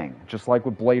wrong thing. Just like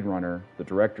with Blade Runner, the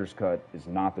director's cut is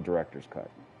not the director's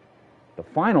cut. The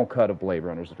final cut of Blade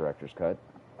Runner is the director's cut.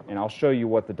 And I'll show you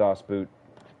what the Das Boot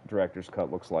director's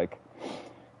cut looks like.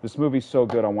 This movie's so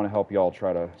good, I want to help y'all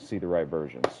try to see the right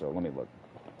version. So let me look.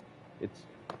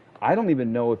 I don't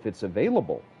even know if it's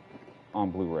available on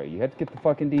Blu-ray. You have to get the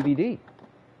fucking DVD.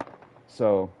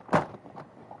 So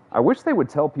I wish they would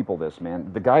tell people this,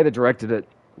 man. The guy that directed it,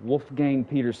 Wolfgang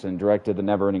Peterson, directed The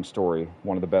Never-Ending Story,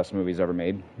 one of the best movies ever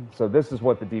made. So this is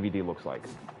what the DVD looks like.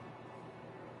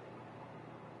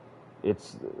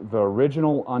 It's the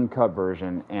original uncut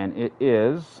version, and it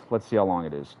is, let's see how long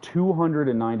it is,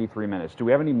 293 minutes. Do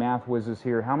we have any math whizzes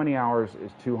here? How many hours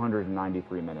is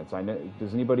 293 minutes?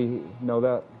 Does anybody know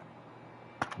that?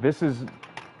 This is,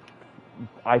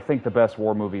 I think, the best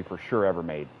war movie for sure ever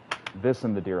made. This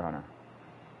and The Deer Hunter.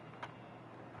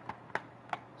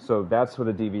 So that's for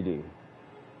the DVD.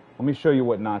 Let me show you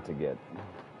what not to get.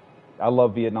 I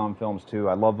love Vietnam films, too.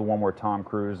 I love the one where Tom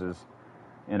Cruise is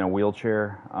in a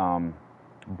wheelchair,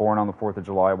 Born on the 4th of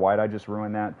July. Why'd I just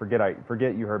ruin that?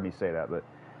 Forget you heard me say that, but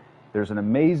there's an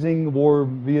amazing war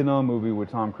Vietnam movie with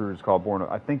Tom Cruise called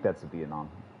I think that's Vietnam.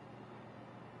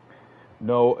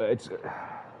 No,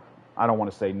 I don't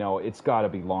want to say no. It's got to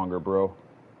be longer, bro.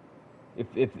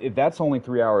 If that's only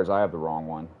 3 hours, I have the wrong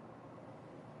one.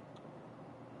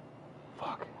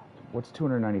 Fuck. What's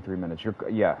 293 minutes?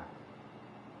 Yeah.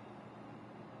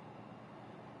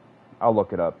 I'll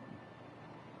look it up.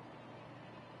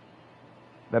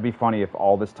 That'd be funny if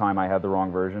all this time I had the wrong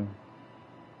version.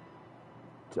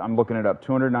 I'm looking it up.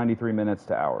 293 minutes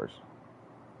to hours.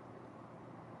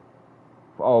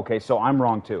 Oh, okay, so I'm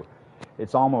wrong too.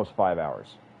 It's almost 5 hours.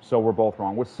 So we're both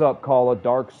wrong. What's up, Call of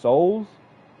Dark Souls?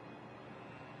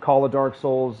 Call of Dark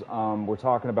Souls. We're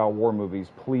talking about war movies.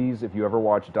 Please, if you ever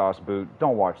watch Das Boot,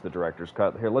 don't watch the director's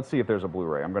cut. Here, let's see if there's a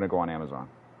Blu-ray. I'm going to go on Amazon.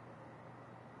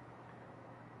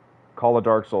 Call of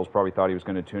Dark Souls probably thought he was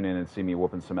going to tune in and see me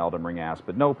whooping some Elden Ring ass,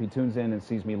 but nope, he tunes in and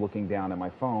sees me looking down at my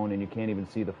phone, and you can't even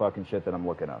see the fucking shit that I'm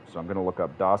looking up. So I'm going to look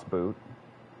up Das Boot.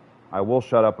 I will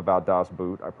shut up about Das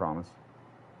Boot, I promise.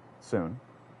 Soon.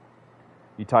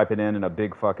 You type it in, and a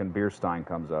big fucking beer stein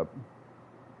comes up.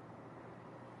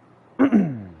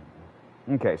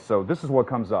 Okay, so this is what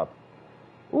comes up.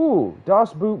 Ooh,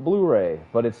 Das Boot Blu-ray,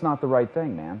 but it's not the right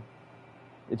thing, man.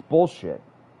 It's bullshit.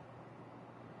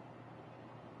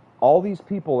 All these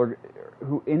people are,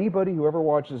 anybody who ever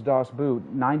watches Das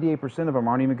Boot, 98% of them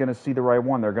aren't even going to see the right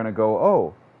one. They're going to go,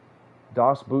 oh,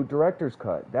 Das Boot director's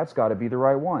cut. That's got to be the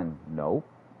right one. Nope.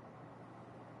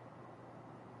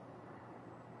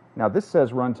 Now this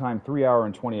says runtime 3 hours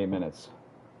and 28 minutes.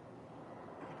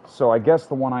 So I guess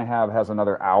the one I have has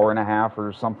another hour and a half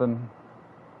or something.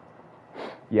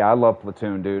 Yeah, I love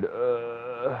Platoon, dude.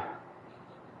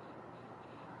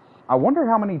 I wonder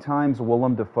how many times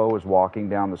Willem Dafoe is walking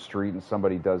down the street and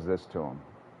somebody does this to him.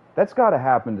 That's got to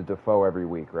happen to Dafoe every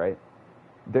week, right?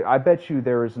 I bet you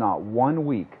there is not 1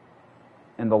 week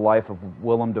in the life of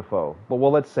Willem Dafoe,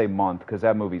 well, let's say month, because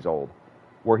that movie's old,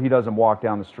 where he doesn't walk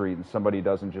down the street and somebody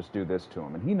doesn't just do this to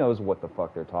him. And he knows what the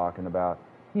fuck they're talking about.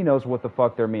 He knows what the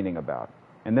fuck they're meaning about.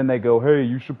 And then they go, hey,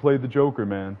 you should play the Joker,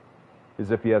 man.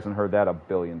 As if he hasn't heard that a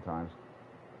billion times.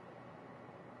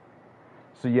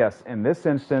 So yes, in this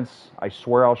instance, I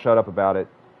swear I'll shut up about it.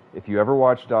 If you ever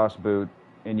watch Das Boot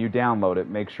and you download it,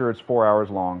 make sure it's 4 hours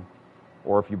long.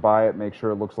 Or if you buy it, make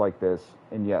sure it looks like this.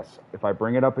 And yes, if I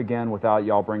bring it up again without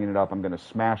y'all bringing it up, I'm going to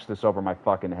smash this over my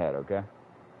fucking head, okay?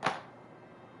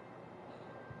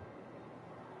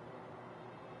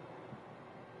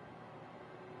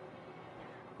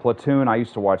 Platoon, I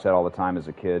used to watch that all the time as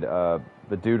a kid.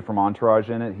 The dude from Entourage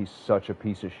in it, he's such a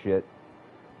piece of shit.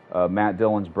 Matt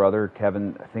Dillon's brother,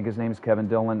 Kevin, I think his name is Kevin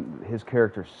Dillon. His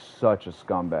character's such a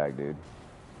scumbag, dude.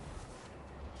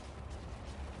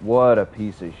 What a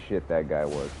piece of shit that guy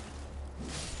was.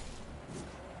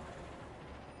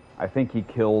 I think he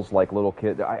kills like little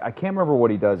kids. I can't remember what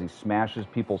he does. He smashes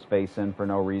people's face in for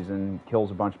no reason,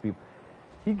 kills a bunch of people.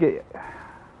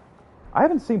 I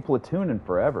haven't seen Platoon in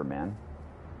forever, man.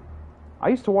 I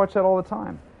used to watch that all the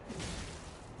time.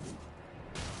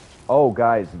 Oh,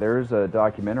 guys, there's a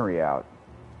documentary out,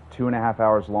 2.5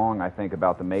 hours long, I think,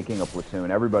 about the making of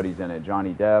Platoon. Everybody's in it.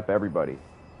 Johnny Depp, everybody.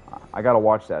 I gotta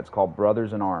watch that. It's called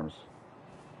Brothers in Arms.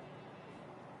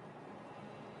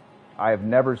 I have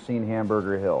never seen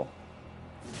Hamburger Hill.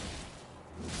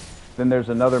 Then there's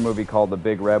another movie called The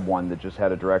Big Red One that just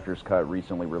had a director's cut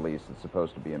recently released. It's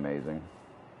supposed to be amazing.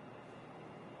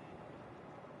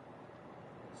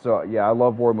 So, yeah, I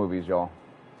love war movies, y'all.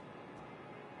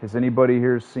 Has anybody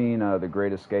here seen The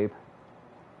Great Escape?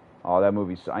 Oh, that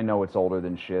movie, I know it's older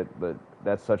than shit, but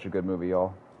that's such a good movie,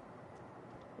 y'all.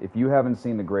 If you haven't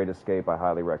seen The Great Escape, I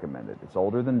highly recommend it. It's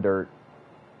older than dirt,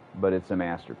 but it's a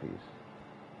masterpiece.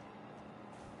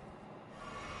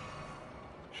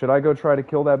 Should I go try to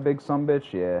kill that big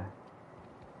sumbitch? Yeah.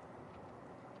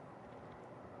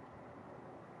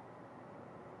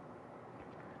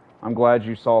 I'm glad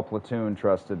you saw Platoon,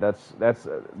 Trusted.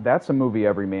 That's a movie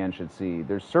every man should see.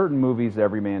 There's certain movies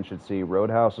every man should see.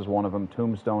 Roadhouse is one of them.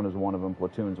 Tombstone is one of them.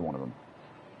 Platoon's one of them.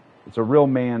 It's a real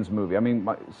man's movie. I mean,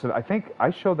 so I think I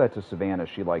showed that to Savannah.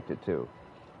 She liked it too.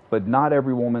 But not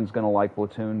every woman's going to like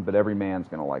Platoon, but every man's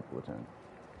going to like Platoon.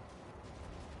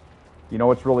 You know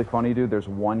what's really funny, dude? There's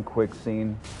one quick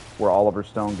scene where Oliver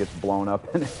Stone gets blown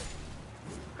up in it.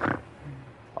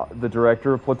 The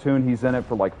director of Platoon, he's in it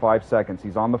for like 5 seconds.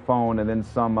 He's on the phone, and then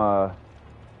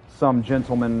some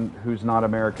gentleman who's not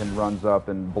American runs up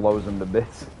and blows him to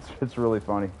bits. It's really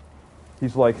funny.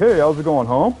 He's like, hey, how's it going,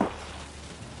 home?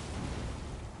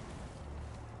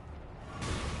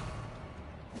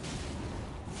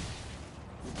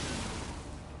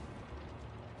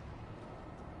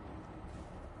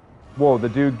 Whoa, the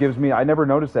dude gives me, I never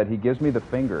noticed that. He gives me the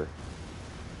finger.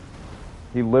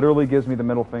 He literally gives me the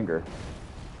middle finger.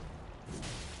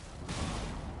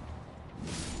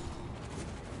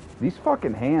 These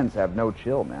fucking hands have no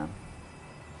chill, man.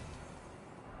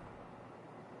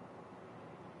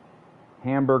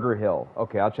 Hamburger Hill.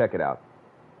 Okay, I'll check it out.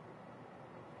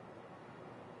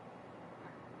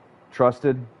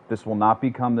 Trusted, this will not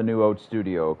become the new Oat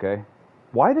Studio, okay?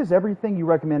 Why does everything you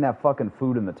recommend have fucking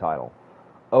food in the title?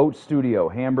 Oat Studio,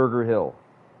 Hamburger Hill.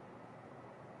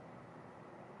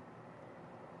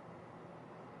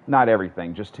 Not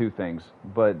everything, just 2 things.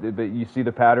 But you see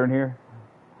the pattern here?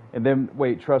 And then,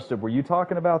 wait, Trusted, were you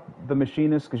talking about the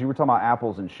Machinist? Because you were talking about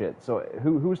apples and shit. So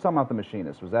who was talking about the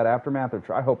Machinist? Was that Aftermath or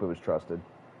I hope it was Trusted.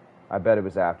 I bet it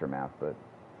was Aftermath, but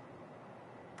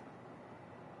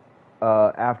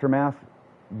Aftermath.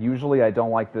 Usually, I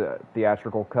don't like the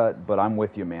theatrical cut, but I'm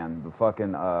with you, man. The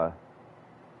fucking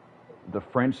the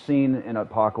French scene in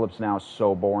Apocalypse Now is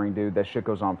so boring, dude. That shit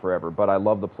goes on forever. But I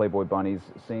love the Playboy Bunnies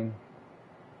scene.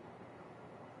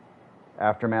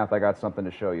 Aftermath, I got something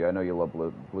to show you. I know you love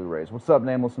Blu-rays. What's up,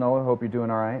 Nameless Noah? Hope you're doing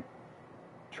all right.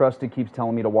 Trusted keeps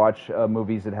telling me to watch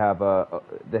movies that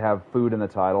have food in the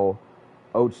title.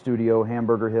 Oat Studio,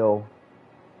 Hamburger Hill.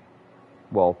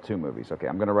 Well, 2 movies. Okay,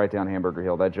 I'm going to write down Hamburger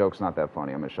Hill. That joke's not that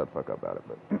funny. I'm going to shut the fuck up about it.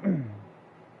 But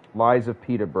Lies of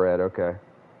Pita Bread. Okay.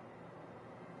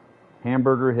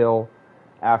 Hamburger Hill,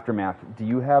 Aftermath. Do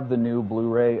you have the new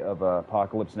Blu-ray of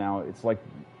Apocalypse Now? It's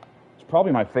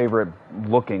probably my favorite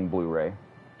looking Blu-ray.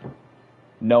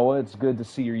 Noah, it's good to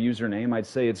see your username. I'd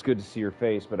say it's good to see your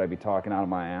face, but I'd be talking out of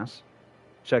my ass.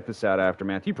 Check this out,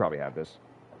 Aftermath. You probably have this.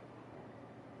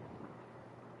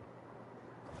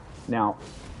 Now,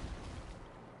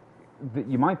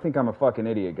 you might think I'm a fucking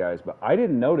idiot, guys, but I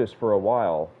didn't notice for a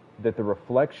while that the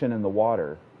reflection in the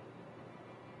water,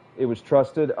 it was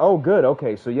Trusted. Oh, good.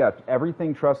 Okay, so yeah,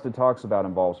 everything Trusted talks about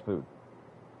involves food.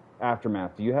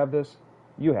 Aftermath, do you have this?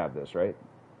 You have this, right?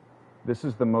 This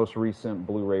is the most recent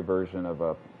Blu-ray version of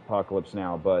Apocalypse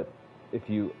Now, but if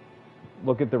you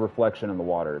look at the reflection in the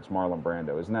water, it's Marlon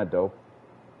Brando. Isn't that dope?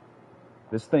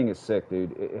 This thing is sick,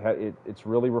 dude. It's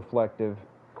really reflective.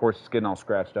 Of course, it's getting all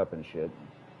scratched up and shit.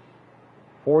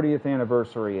 40th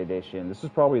Anniversary Edition. This is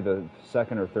probably the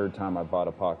 2nd or 3rd time I've bought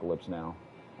Apocalypse Now.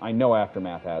 I know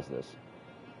Aftermath has this.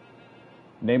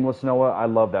 Nameless Noah, I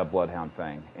love that Bloodhound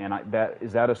thing. And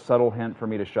is that a subtle hint for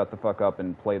me to shut the fuck up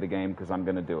and play the game? Because I'm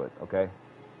going to do it, okay?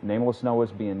 Nameless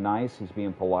Noah's being nice. He's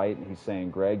being polite. And he's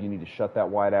saying, Greg, you need to shut that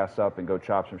white ass up and go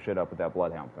chop some shit up with that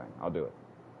Bloodhound thing. I'll do it.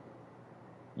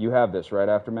 You have this, right,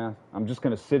 Aftermath? I'm just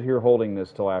going to sit here holding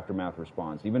this till Aftermath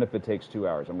responds. Even if it takes 2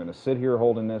 hours. I'm going to sit here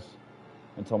holding this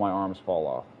until my arms fall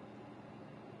off.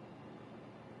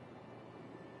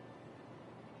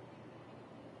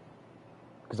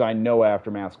 Because I know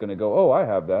Aftermath's going to go, oh, I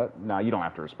have that. Nah, you don't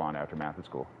have to respond, Aftermath. It's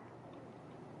cool.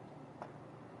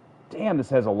 Damn, this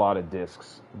has a lot of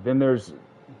discs. Then there's...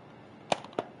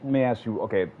 Let me ask you...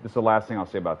 Okay, this is the last thing I'll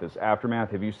say about this.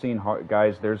 Aftermath, have you seen...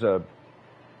 Guys, there's a...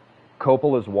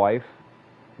 Coppola's wife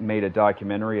made a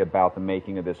documentary about the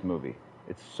making of this movie.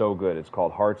 It's so good. It's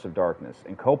called Hearts of Darkness.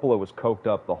 And Coppola was coked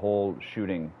up the whole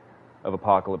shooting of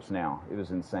Apocalypse Now. It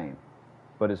was insane.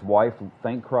 But his wife,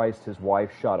 thank Christ, his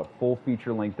wife shot a full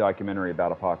feature-length documentary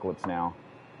about Apocalypse Now.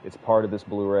 It's part of this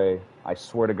Blu-ray. I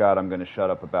swear to God I'm going to shut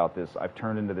up about this. I've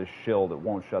turned into this shill that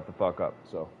won't shut the fuck up,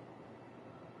 so...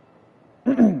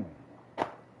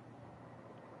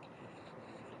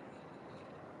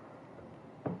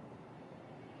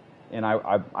 And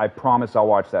I promise I'll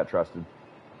watch that, Trusted.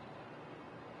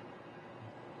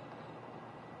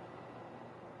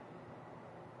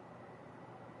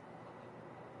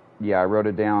 Yeah, I wrote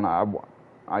it down.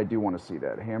 I do want to see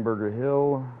that. Hamburger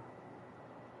Hill.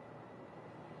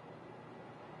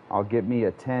 I'll get me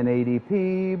a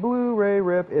 1080p Blu-ray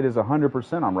rip. It is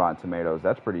 100% on Rotten Tomatoes.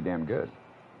 That's pretty damn good.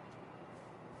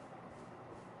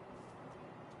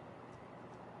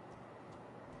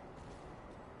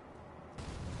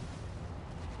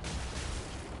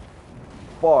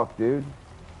 Fuck, dude.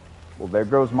 Well, there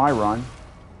goes my run.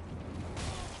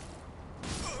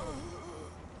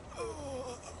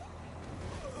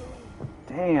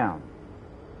 Damn.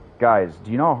 Guys,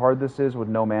 do you know how hard this is with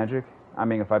no magic? I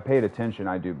mean, if I paid attention,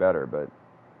 I'd do better, but...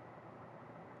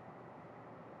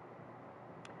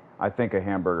 I think a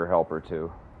hamburger helper,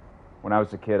 too. When I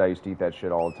was a kid, I used to eat that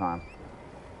shit all the time.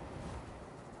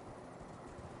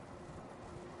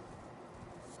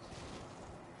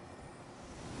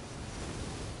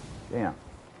 Damn.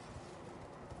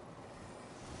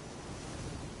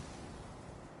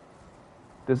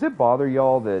 Does it bother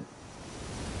y'all that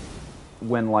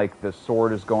when, like, the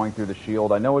sword is going through the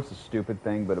shield? I know it's a stupid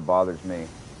thing, but it bothers me.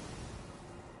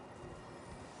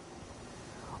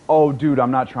 Oh, dude,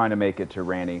 I'm not trying to make it to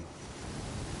Ranny.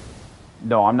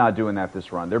 No, I'm not doing that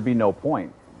this run. There'd be no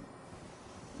point.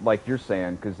 Like you're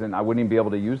saying, because then I wouldn't even be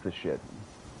able to use the shit.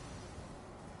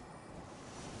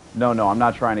 No, I'm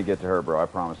not trying to get to her, bro. I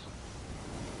promise.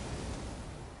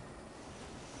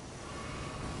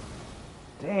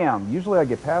 Damn, usually I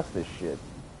get past this shit.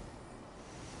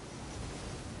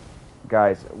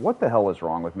 Guys, what the hell is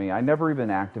wrong with me? I never even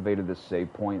activated this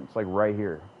save point. It's like right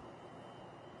here.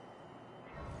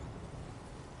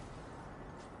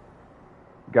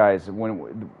 Guys,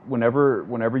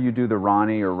 whenever you do the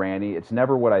Ronnie or Ranny, it's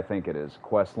never what I think it is.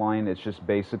 Questline, it's just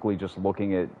basically just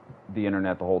looking at the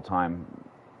internet the whole time.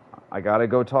 I gotta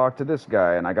go talk to this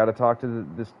guy, and I gotta talk to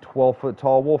this 12-foot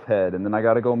tall wolf head, and then I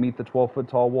gotta go meet the 12-foot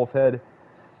tall wolf head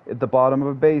at the bottom of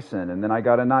a basin, and then I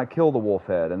gotta not kill the wolf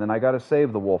head, and then I gotta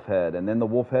save the wolf head, and then the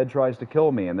wolf head tries to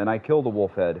kill me, and then I kill the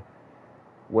wolf head,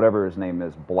 whatever his name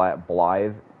is,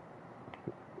 Blythe.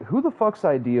 Who the fuck's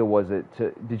idea was it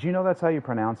to? Did you know that's how you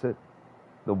pronounce it?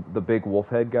 The big wolf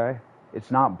head guy. It's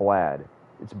not Blad.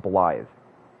 It's Blythe.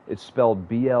 It's spelled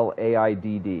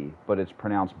Blaidd, but it's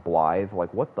pronounced Blythe.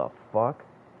 Like, what the fuck?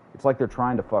 It's like they're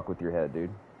trying to fuck with your head,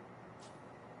 dude.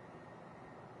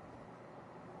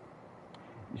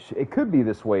 It could be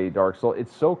this way, Dark Soul.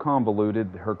 It's so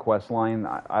convoluted, her quest line.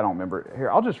 I don't remember. Here,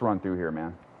 I'll just run through here,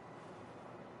 man.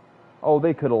 Oh,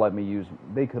 they could have let me use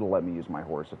my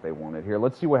horse if they wanted. Here,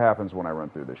 let's see what happens when I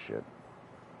run through this shit.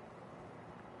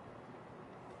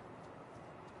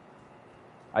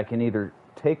 I can either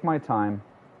take my time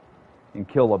and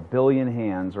kill a billion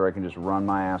hands, or I can just run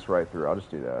my ass right through. I'll just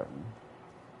do that.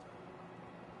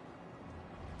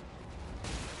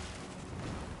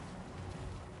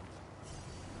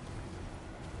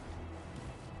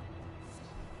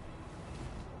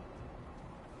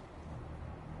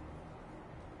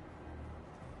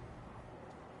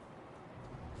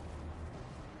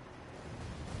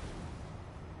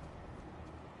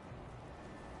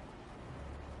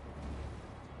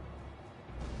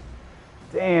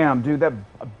 Damn, dude, that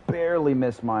barely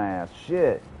missed my ass.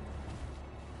 Shit.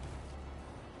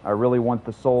 I really want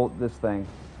this thing.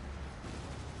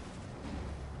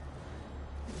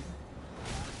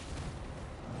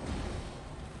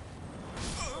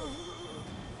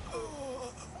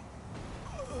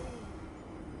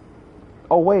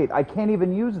 Oh wait, I can't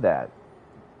even use that.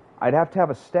 I'd have to have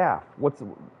a staff.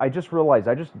 I just realized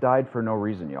I just died for no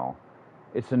reason, y'all.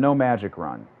 It's a no magic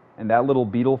run. And that little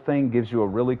beetle thing gives you a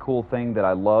really cool thing that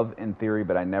I love in theory,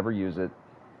 but I never use it.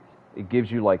 It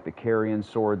gives you like the carrion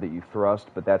sword that you thrust,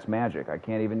 but that's magic. I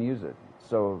can't even use it.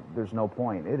 So there's no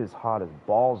point. It is hot as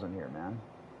balls in here, man.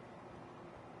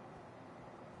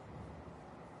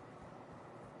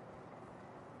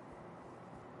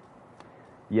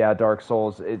 Yeah, Dark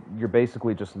Souls, you're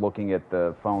basically just looking at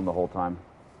the phone the whole time.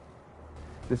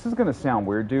 This is going to sound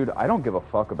weird, dude. I don't give a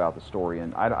fuck about the story,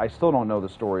 and I still don't know the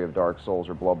story of Dark Souls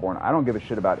or Bloodborne. I don't give a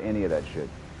shit about any of that shit.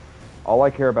 All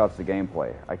I care about is the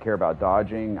gameplay. I care about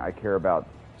dodging. I care about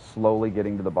slowly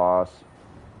getting to the boss.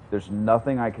 There's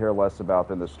nothing I care less about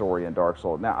than the story in Dark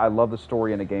Souls. Now, I love the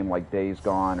story in a game like Days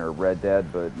Gone or Red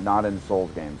Dead, but not in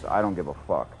Souls games. I don't give a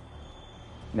fuck.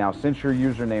 Now, since your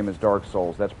username is Dark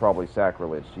Souls, that's probably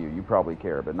sacrilege to you. You probably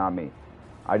care, but not me.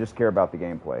 I just care about the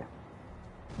gameplay.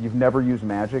 You've never used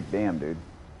magic? Damn, dude.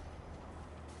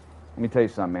 Let me tell you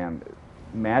something, man.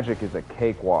 Magic is a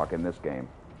cakewalk in this game.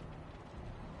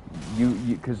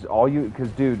 Because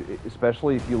dude,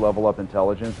 especially if you level up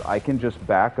intelligence, I can just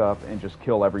back up and just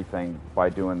kill everything by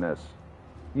doing this.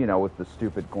 You know, with the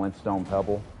stupid glintstone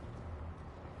pebble.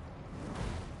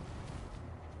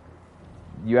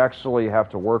 You actually have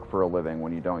to work for a living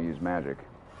when you don't use magic.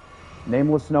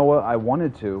 Nameless Noah, I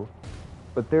wanted to,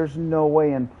 but there's no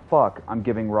way in fuck I'm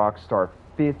giving Rockstar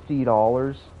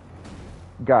 $50.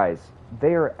 Guys,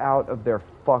 they are out of their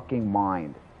fucking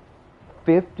mind.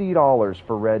 $50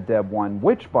 for Red Dead 1,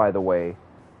 which, by the way,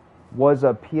 was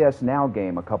a PS Now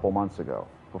game a couple months ago,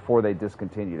 before they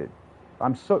discontinued it.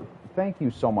 Thank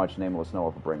you so much, Nameless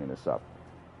Noah, for bringing this up.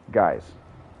 Guys,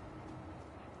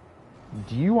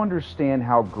 do you understand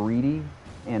how greedy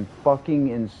and fucking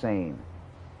insane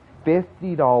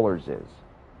 $50 is?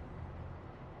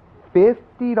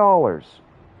 $50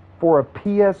 for a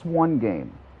PS1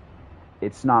 game.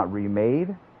 It's not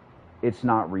remade. It's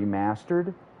not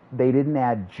remastered. They didn't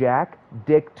add jack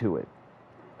dick to it.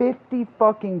 $50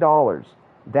 fucking dollars.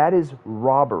 That is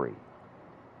robbery.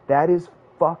 That is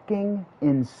fucking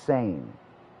insane.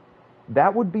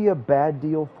 That would be a bad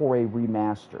deal for a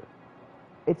remaster.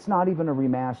 It's not even a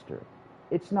remaster.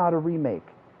 It's not a remake.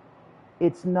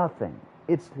 It's nothing.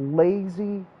 It's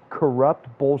lazy,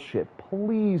 corrupt bullshit.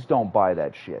 Please don't buy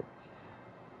that shit.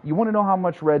 You want to know how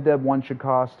much Red Dead 1 should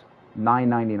cost?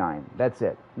 $9.99. That's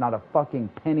it. Not a fucking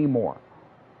penny more.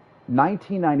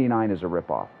 $19.99 is a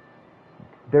ripoff.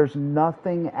 There's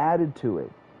nothing added to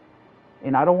it.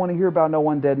 And I don't want to hear about No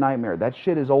Undead Nightmare. That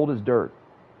shit is old as dirt.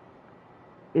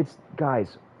 It's,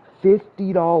 guys,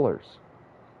 $50.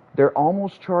 They're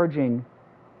almost charging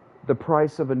the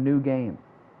price of a new game.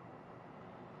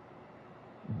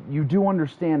 You do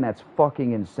understand that's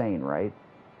fucking insane, right?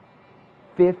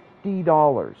 $50.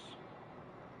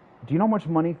 Do you know how much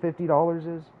money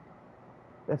 $50 is?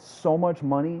 That's so much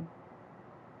money.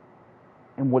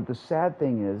 And what the sad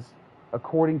thing is,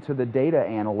 according to the data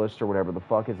analyst or whatever the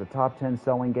fuck, is a top 10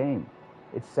 selling game.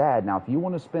 It's sad. Now, if you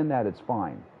want to spend that, it's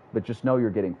fine. But just know you're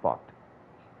getting fucked.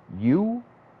 You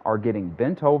are getting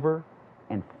bent over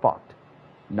and fucked.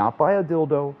 Not by a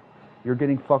dildo. You're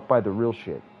getting fucked by the real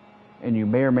shit. And you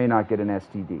may or may not get an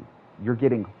STD. You're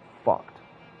getting fucked.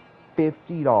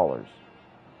 $50.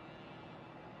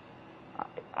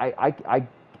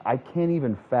 I can't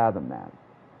even fathom that.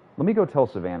 Let me go tell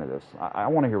Savannah this. I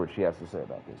want to hear what she has to say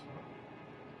about this.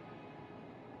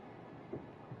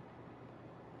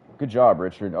 Good job,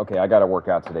 Richard. Okay, I got to work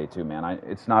out today too, man.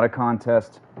 It's not a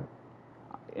contest.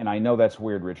 And I know that's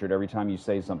weird, Richard. Every time you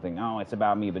say something, oh, it's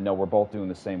about me, but no, we're both doing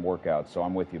the same workout, so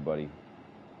I'm with you, buddy.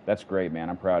 That's great, man.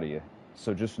 I'm proud of you.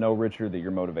 So just know, Richard, that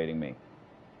you're motivating me.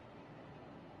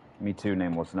 Me too,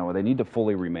 Nameless Noah. They need to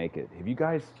fully remake it. Have you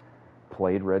guys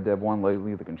played Red Dead 1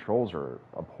 lately? The controls are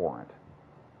abhorrent.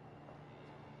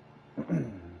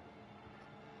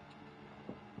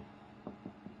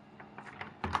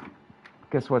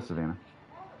 Guess what, Savannah?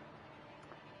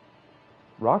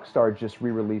 Rockstar just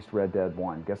re-released Red Dead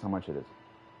 1. Guess how much it is?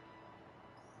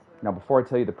 Now, before I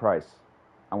tell you the price,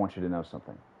 I want you to know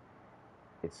something.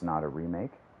 It's not a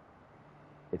remake.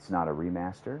 It's not a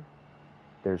remaster.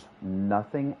 There's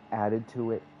nothing added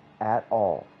to it at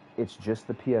all. It's just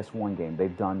the PS1 game.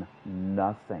 They've done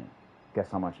nothing. Guess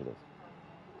how much it is?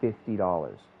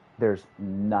 $50. There's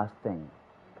nothing.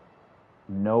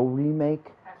 No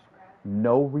remake,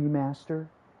 no remaster,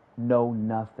 no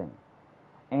nothing.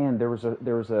 And there was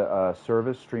a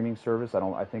service, streaming service.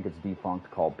 I think it's defunct,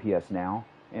 called PS Now,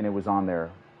 and it was on there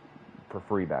for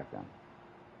free back then.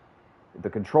 The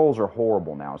controls are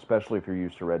horrible now, especially if you're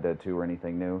used to Red Dead 2 or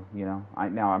anything new. You know,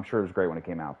 now I'm sure it was great when it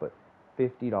came out, but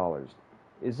 $50.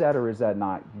 Is that or is that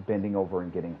not bending over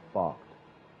and getting fucked?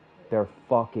 They're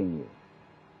fucking you.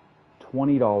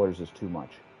 $20 is too much.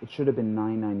 It should have been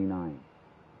 $9.99.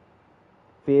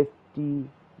 $50.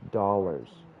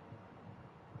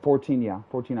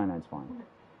 $14.99 is fine.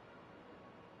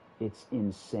 It's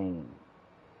insane.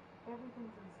 Everything's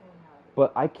insane nowadays.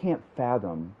 But I can't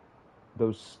fathom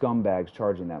those scumbags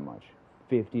charging that much.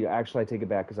 50. Actually, I take it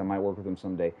back because I might work with them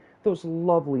someday. Those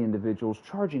lovely individuals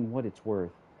charging what it's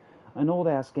worth. An old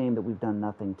ass game that we've done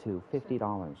nothing to.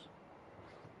 $50.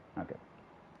 Okay.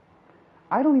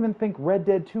 I don't even think Red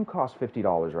Dead 2 costs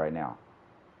 $50 right now.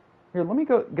 Here, let me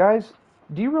go. Guys,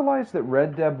 do you realize that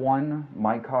Red Dead 1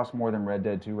 might cost more than Red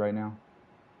Dead 2 right now?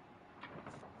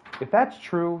 If that's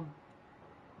true,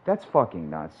 that's fucking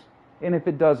nuts. And if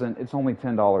it doesn't, it's only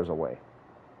 $10 away.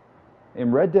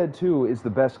 And Red Dead 2 is the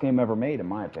best game ever made, in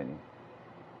my opinion.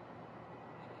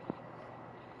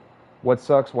 What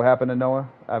sucks? What happened to Noah?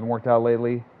 I haven't worked out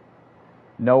lately.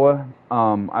 Noah,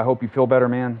 I hope you feel better,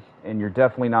 man. And you're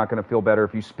definitely not going to feel better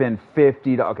if you spend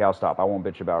 $50. Okay, I'll stop. I won't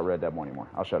bitch about Red Dead 1 anymore.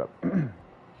 I'll shut up.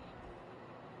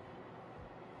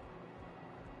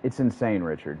 It's insane,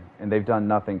 Richard. And they've done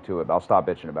nothing to it. I'll stop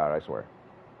bitching about it, I swear.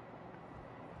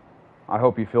 I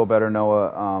hope you feel better,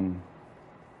 Noah.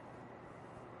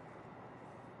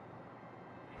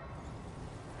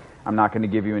 I'm not going to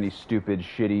give you any stupid,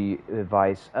 shitty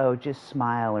advice. Oh, just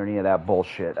smile or any of that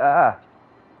bullshit.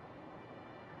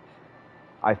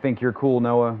 I think you're cool,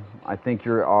 Noah. I think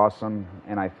you're awesome.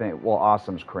 And I think, well,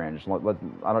 awesome's cringe. You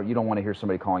don't want to hear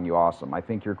somebody calling you awesome. I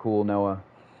think you're cool, Noah.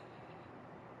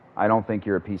 I don't think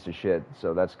you're a piece of shit,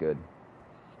 so that's good.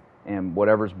 And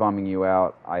whatever's bumming you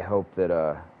out, I hope that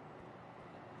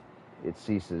it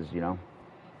ceases, you know?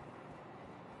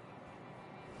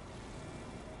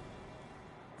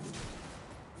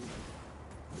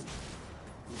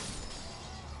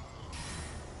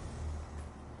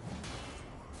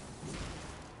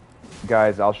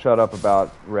 Guys, I'll shut up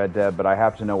about Red Dead, but I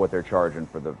have to know what they're charging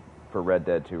for Red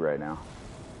Dead 2 right now.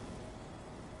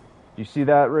 Do you see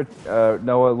that,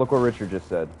 Noah? Look what Richard just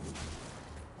said.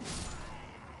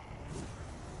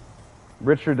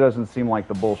 Richard doesn't seem like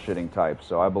the bullshitting type,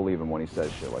 so I believe him when he says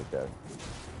shit like that.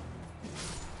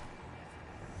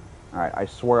 Alright, I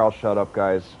swear I'll shut up,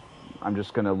 guys. I'm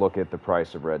just going to look at the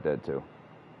price of Red Dead 2.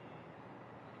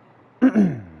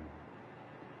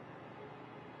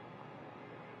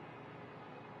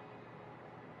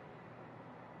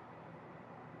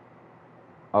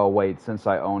 Oh, wait, since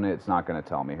I own it, it's not going to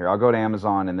tell me. Here, I'll go to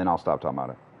Amazon, and then I'll stop talking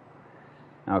about it.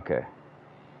 Okay.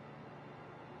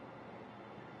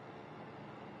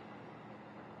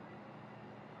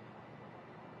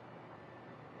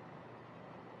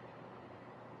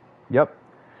 Yep.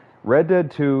 Red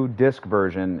Dead 2 disc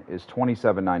version is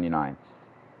 $27.99.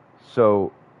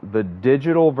 So the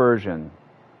digital version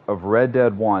of Red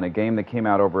Dead 1, a game that came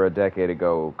out over a decade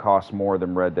ago, costs more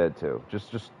than Red Dead 2.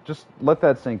 Just let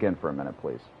that sink in for a minute,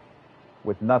 please.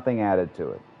 With nothing added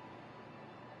to it.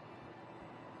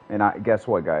 And guess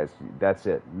what, guys? That's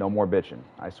it. No more bitching.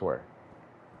 I swear.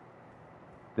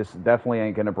 This definitely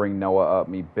ain't gonna bring Noah up,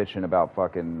 me bitching about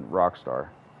fucking Rockstar.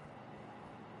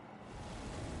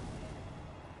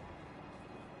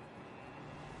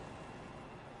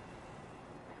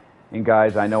 And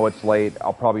guys, I know it's late.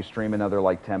 I'll probably stream another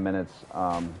like 10 minutes.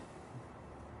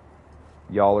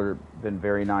 Y'all have been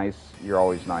very nice. You're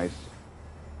always nice.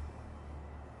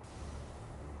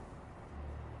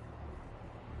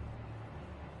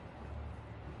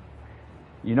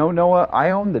 You know, Noah,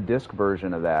 I own the disc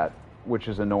version of that, which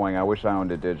is annoying. I wish I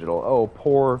owned it digital. Oh,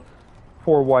 poor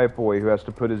white boy who has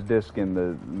to put his disc in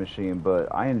the machine, but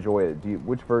I enjoy it.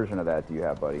 Which version of that do you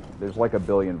have, buddy? There's like a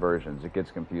billion versions. It gets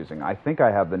confusing. I think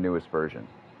I have the newest version.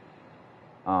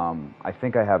 I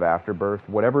think I have Afterbirth.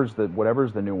 Whatever's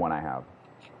the new one I have.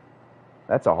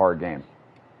 That's a hard game.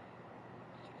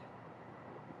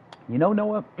 You know,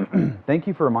 Noah, thank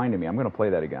you for reminding me. I'm going to play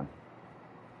that again.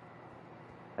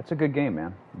 That's a good game,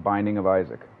 man. Binding of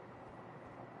Isaac.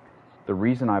 The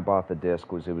reason I bought the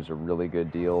disc was it was a really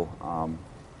good deal.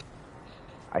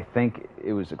 I think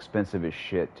it was expensive as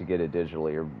shit to get it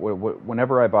digitally. Or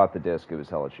whenever I bought the disc, it was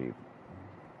hella cheap.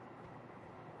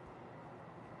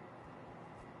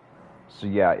 So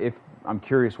yeah, if I'm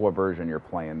curious what version you're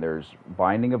playing. There's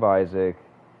Binding of Isaac.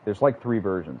 There's like 3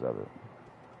 versions of it.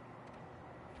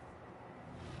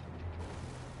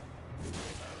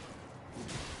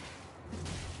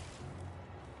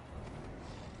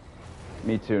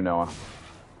 Me too, Noah.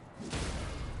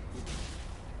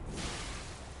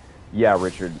 Yeah,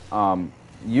 Richard.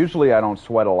 Usually I don't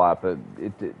sweat a lot,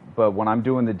 but when I'm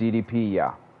doing the DDP,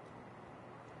 yeah.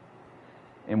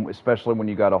 And especially when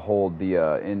you got to hold the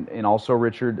and also,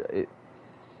 Richard,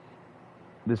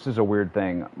 this is a weird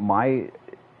thing.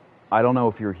 I don't know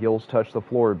if your heels touch the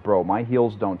floor, bro. My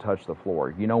heels don't touch the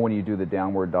floor. You know when you do the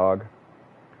downward dog?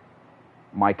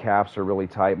 My calves are really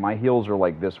tight. My heels are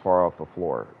like this far off the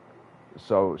floor.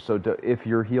 So if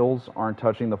your heels aren't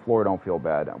touching the floor, don't feel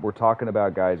bad. We're talking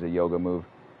about, guys, a yoga move.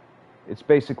 It's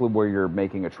basically where you're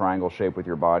making a triangle shape with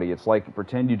your body. It's like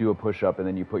pretend you do a push-up and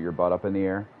then you put your butt up in the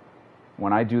air.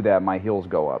 When I do that, my heels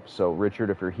go up. So, Richard,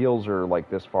 if your heels are like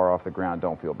this far off the ground,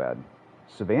 don't feel bad.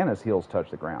 Savannah's heels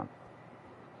touch the ground.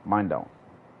 Mine don't.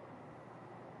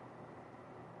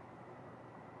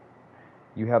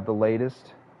 You have the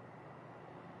latest.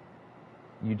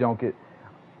 You don't get...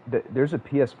 There's a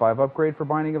PS5 upgrade for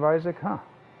Binding of Isaac? Huh.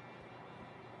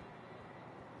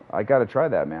 I gotta try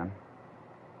that, man.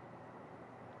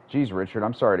 Jeez, Richard,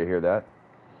 I'm sorry to hear that.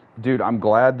 Dude, I'm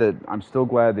still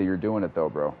glad that you're doing it, though,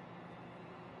 bro.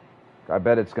 I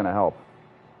bet it's gonna help.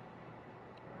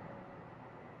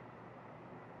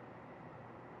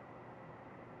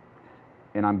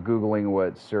 And I'm Googling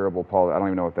what cerebral palsy... I don't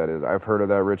even know what that is. I've heard of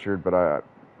that, Richard, but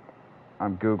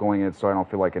I'm Googling it so I don't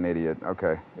feel like an idiot.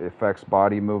 Okay. It affects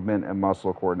body movement and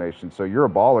muscle coordination. So you're a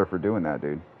baller for doing that,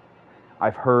 dude.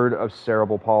 I've heard of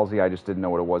cerebral palsy. I just didn't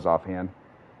know what it was offhand.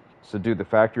 So, dude, the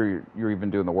fact you're even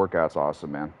doing the workout's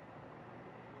awesome, man.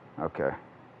 Okay.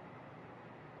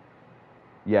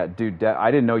 Yeah, dude, I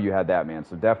didn't know you had that, man.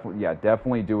 So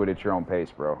definitely do it at your own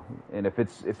pace, bro. And if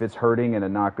it's hurting in a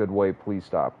not good way, please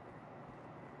stop.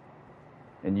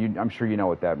 And I'm sure you know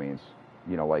what that means.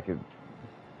 You know, like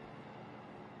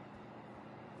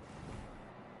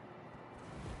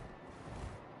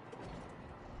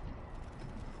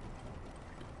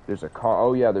there's a car.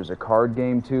 Oh yeah, there's a card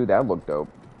game too. That looked dope.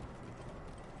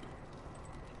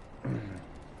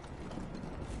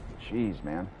 Jeez,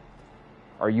 man.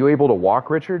 Are you able to walk,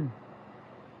 Richard?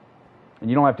 And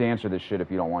you don't have to answer this shit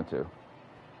if you don't want to.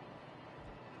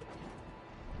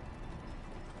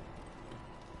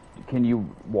 Can you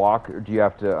walk, or do you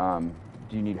have to?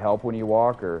 Do you need help when you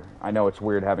walk? Or I know it's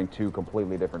weird having 2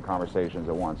 completely different conversations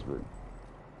at once, but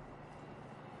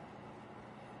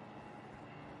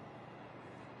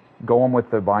going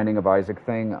with the Binding of Isaac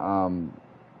thing.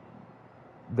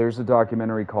 There's a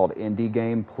documentary called Indie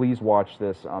Game. Please watch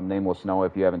this. Nameless Noah,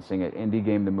 if you haven't seen it. Indie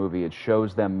Game, the movie. It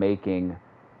shows them making,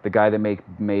 the guy that made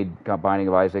Binding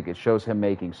of Isaac, it shows him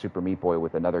making Super Meat Boy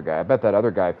with another guy. I bet that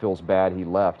other guy feels bad he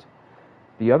left.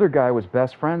 The other guy was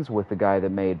best friends with the guy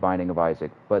that made Binding of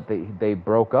Isaac, but they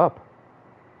broke up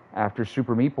after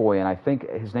Super Meat Boy, and I think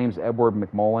his name's Edward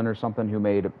McMullen or something, who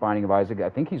made Binding of Isaac. I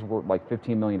think he's worth like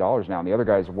 $15 million now, and the other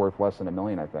guy's worth less than $1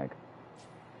 million, I think.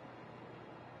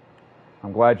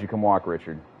 I'm glad you can walk,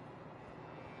 Richard.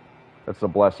 That's a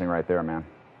blessing right there, man.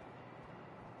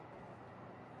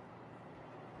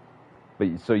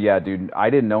 But so yeah, dude,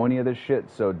 I didn't know any of this shit,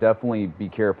 so definitely be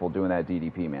careful doing that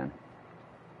DDP, man.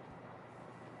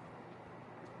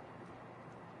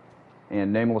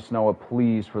 And Nameless Noah,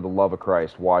 please, for the love of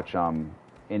Christ, watch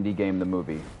Indie Game the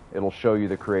movie. It'll show you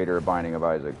the creator of Binding of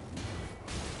Isaac.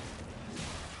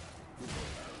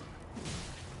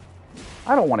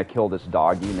 I don't want to kill this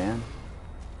doggy, man.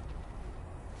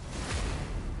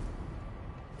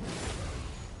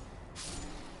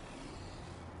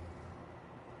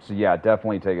 So yeah,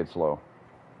 definitely take it slow.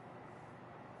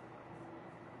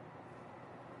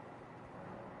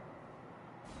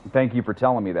 Thank you for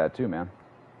telling me that too, man.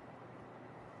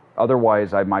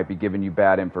 Otherwise, I might be giving you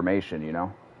bad information, you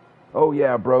know? Oh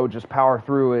yeah, bro, just power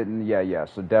through it, and yeah.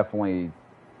 So definitely,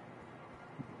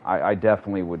 I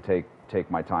definitely would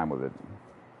take my time with it.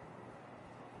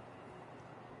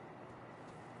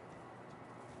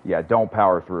 Yeah, don't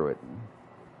power through it.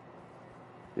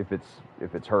 If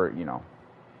it's hurt, you know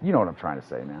what I'm trying to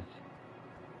say, man.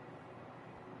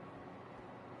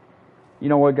 You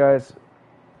know what, guys?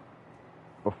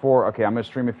 Okay, I'm gonna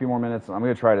stream a few more minutes. I'm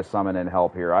gonna try to summon and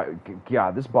help here.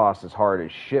 God, this boss is hard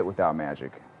as shit without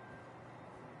magic.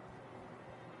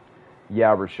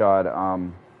 Yeah,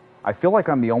 Rashad. I feel like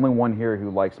I'm the only one here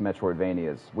who likes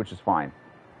Metroidvanias, which is fine.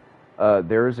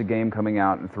 There is a game coming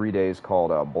out in 3 days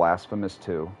called Blasphemous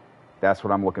 2. That's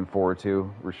what I'm looking forward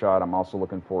to, Rashad. I'm also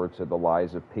looking forward to The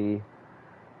Lies of P,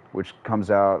 which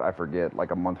comes out, I forget,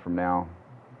 like a month from now.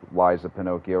 Lies of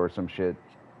Pinocchio or some shit.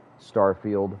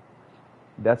 Starfield.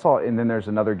 That's all. And then there's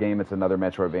another game. It's another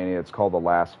Metroidvania. It's called The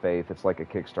Last Faith. It's like a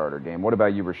Kickstarter game. What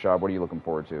about you, Rashad? What are you looking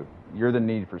forward to? You're the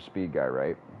Need for Speed guy,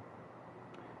 right?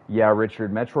 Yeah,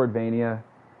 Richard. Metroidvania.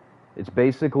 It's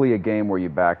basically a game where you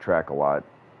backtrack a lot,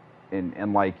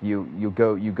 and like you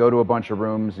go to a bunch of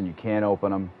rooms and you can't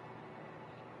open them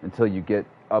until you get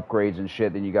upgrades and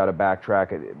shit. Then you got to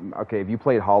backtrack it. Okay, if you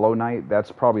played Hollow Knight,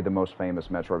 that's probably the most famous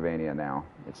Metroidvania now.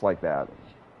 It's like that.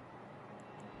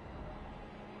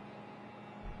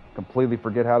 Completely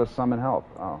forget how to summon help.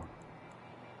 Oh.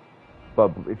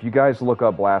 But if you guys look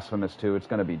up Blasphemous 2, it's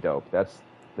going to be dope. That's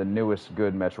the newest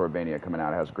good Metroidvania coming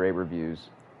out. It has great reviews.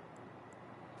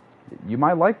 You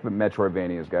might like the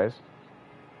Metroidvanias, guys.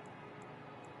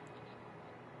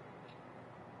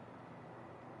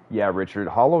 Yeah, Richard.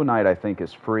 Hollow Knight, I think,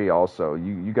 is free also.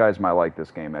 You guys might like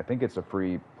this game. I think it's a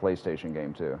free PlayStation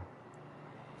game, too.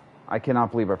 I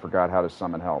cannot believe I forgot how to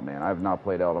summon help, man. I have not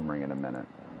played Elden Ring in a minute.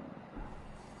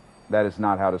 That is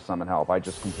not how to summon help. I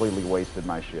just completely wasted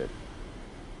my shit.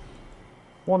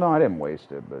 Well, no, I didn't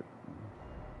waste it, but...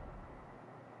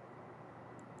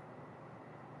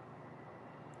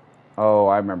 Oh,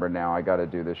 I remember now. I gotta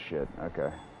do this shit.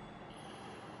 Okay.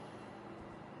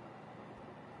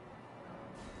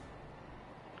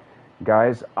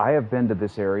 Guys, I have been to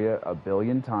this area a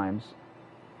billion times.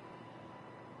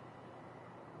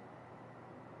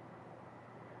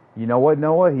 You know what,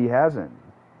 Noah? He hasn't.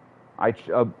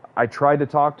 I tried to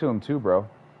talk to him too, bro.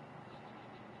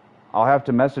 I'll have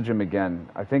to message him again.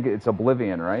 I think it's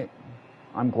Oblivion, right?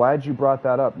 I'm glad you brought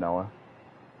that up, Noah.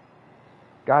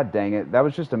 God dang it. That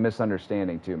was just a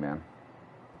misunderstanding too, man.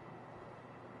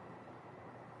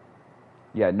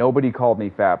 Yeah, nobody called me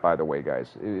fat, by the way,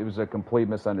 guys. It was a complete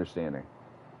misunderstanding.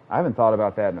 I haven't thought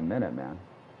about that in a minute, man.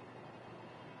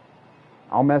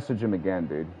 I'll message him again,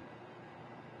 dude.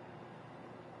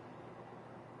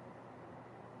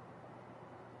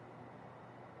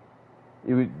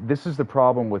 This is the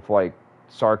problem with, like,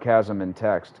 sarcasm in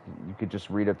text. You could just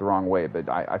read it the wrong way, but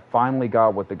I finally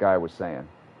got what the guy was saying.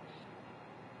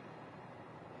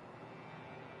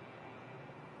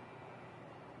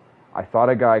 I thought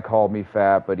a guy called me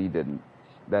fat, but he didn't.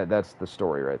 That's the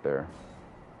story right there.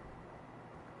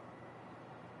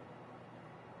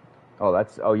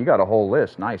 Oh, you got a whole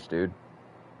list. Nice, dude.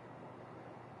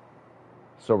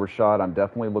 So Rashad, I'm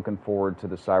definitely looking forward to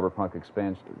the Cyberpunk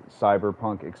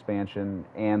expansion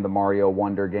and the Mario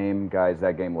Wonder game. Guys,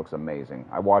 that game looks amazing.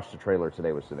 I watched the trailer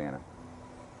today with Savannah.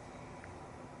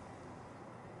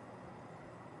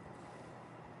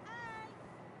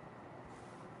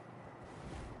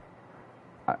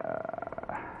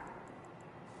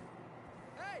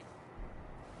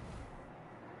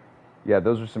 Yeah,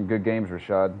 those are some good games,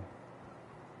 Rashad.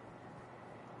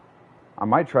 I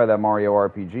might try that Mario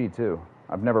RPG too.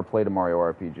 I've never played a Mario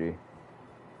RPG.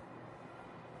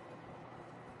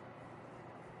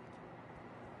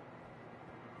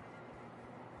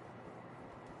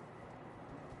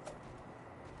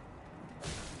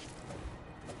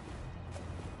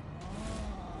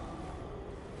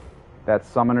 That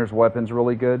summoner's weapon's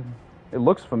really good. It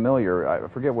looks familiar. I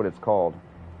forget what it's called.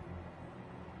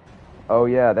 Oh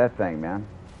yeah, that thing, man.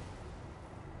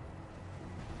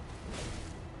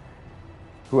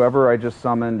 Whoever I just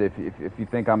summoned, if you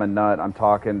think I'm a nut,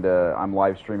 I'm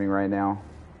live streaming right now.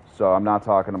 So I'm not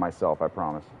talking to myself, I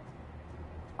promise.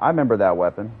 I remember that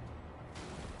weapon.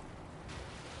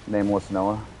 Nameless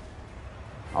Noah.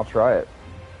 I'll try it.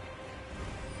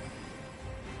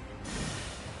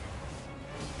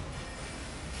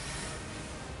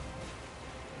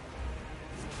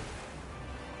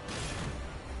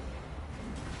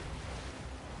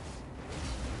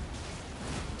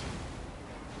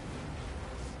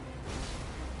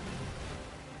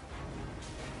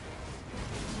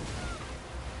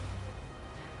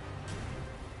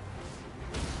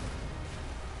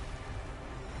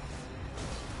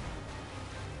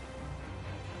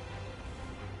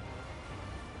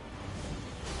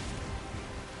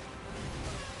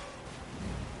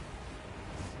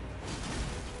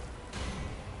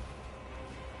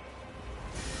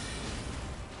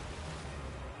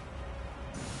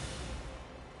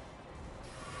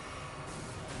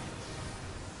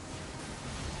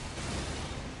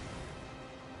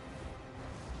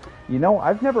 You know,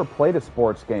 I've never played a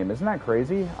sports game. Isn't that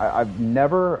crazy?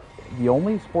 The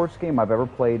only sports game I've ever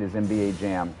played is NBA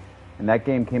Jam. And that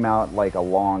game came out like a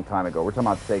long time ago. We're talking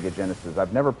about Sega Genesis.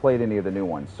 I've never played any of the new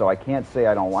ones. So I can't say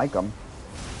I don't like them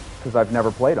because I've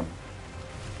never played them.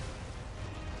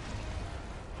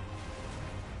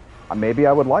 Maybe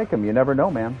I would like them. You never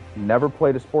know, man. Never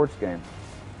played a sports game.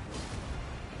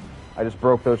 I just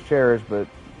broke those chairs, but...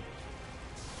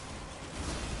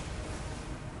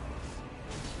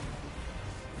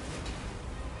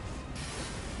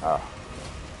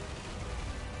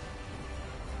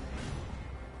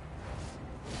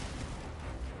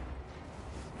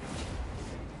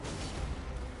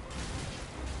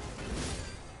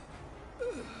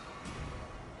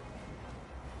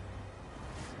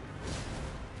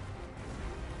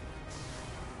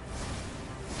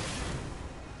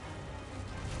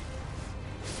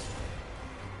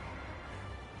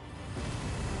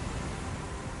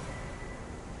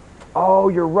 Oh,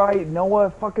 you're right. Noah, I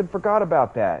fucking forgot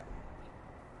about that.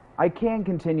 I can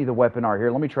continue the weapon art here.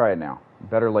 Let me try it now.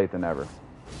 Better late than never.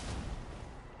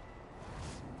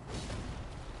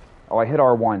 Oh, I hit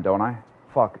R1, don't I?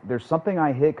 Fuck. There's something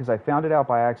I hit because I found it out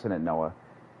by accident, Noah.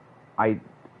 I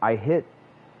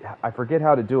forget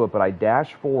how to do it, but I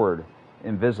dash forward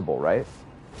invisible, right?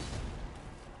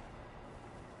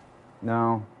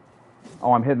 No.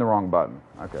 Oh, I'm hitting the wrong button.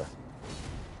 Okay.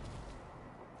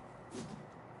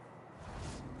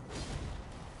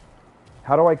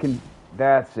 How do I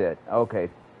That's it. Okay.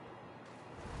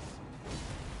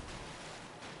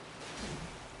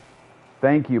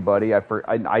 Thank you, buddy.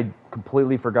 I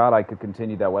completely forgot I could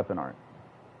continue that weapon art.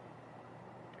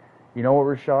 You know what,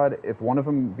 Rashad? If one of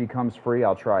them becomes free,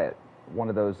 I'll try it. One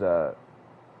of those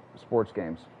sports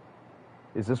games.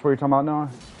 Is this what you're talking about, Noah?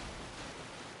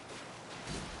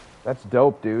 That's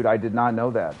dope, dude. I did not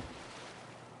know that.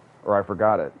 Or I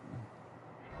forgot it.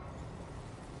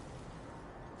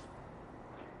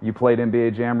 You played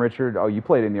NBA Jam, Richard? Oh, you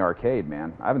played in the arcade,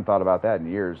 man. I haven't thought about that in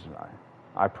years.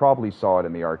 I probably saw it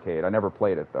in the arcade. I never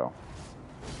played it, though.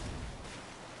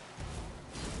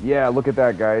 Yeah, look at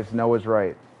that, guys. Noah's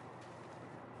right.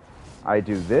 I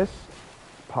do this.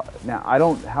 Now, I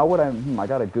don't... How would I... I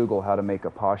gotta Google how to make a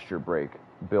posture break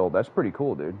build. That's pretty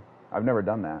cool, dude. I've never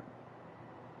done that.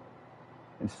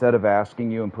 Instead of asking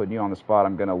you and putting you on the spot,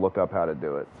 I'm gonna look up how to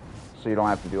do it. So you don't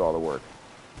have to do all the work.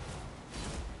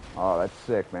 Oh, that's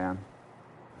sick, man.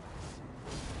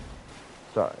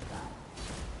 Sorry.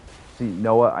 See,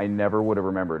 Noah, I never would have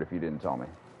remembered if you didn't tell me.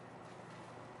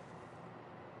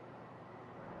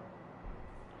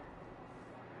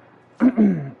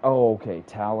 Oh, okay.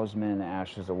 Talisman,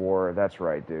 Ashes of War. That's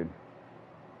right, dude.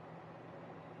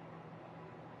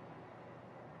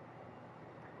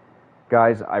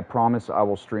 Guys, I promise I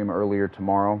will stream earlier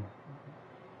tomorrow.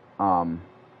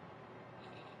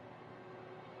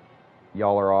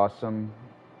 Y'all are awesome.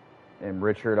 And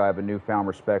Richard, I have a newfound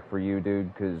respect for you,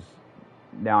 dude, because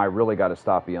now I really got to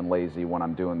stop being lazy when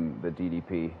I'm doing the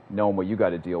DDP, knowing what you got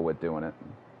to deal with doing it.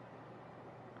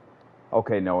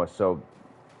 Okay, Noah, so,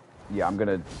 yeah, I'm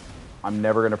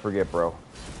never going to forget, bro.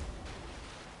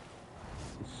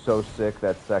 It's so sick,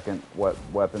 that second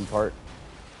weapon part.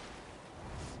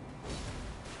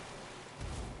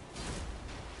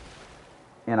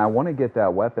 And I want to get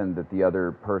that weapon that the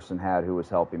other person had who was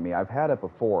helping me. I've had it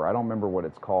before. I don't remember what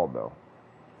it's called, though.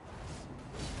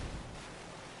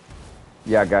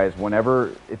 Yeah, guys,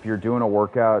 if you're doing a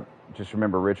workout, just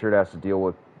remember Richard has to deal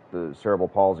with the cerebral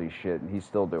palsy shit, and he's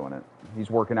still doing it. He's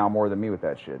working out more than me with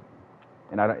that shit.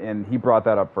 And he brought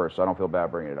that up first, so I don't feel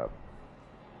bad bringing it up.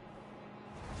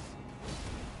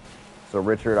 So,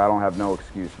 Richard, I don't have no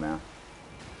excuse, man.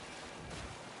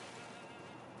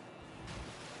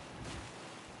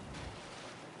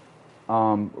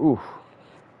 Oof.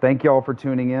 Thank y'all for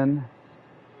tuning in.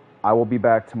 I will be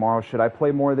back tomorrow. Should I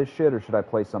play more of this shit or should I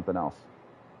play something else?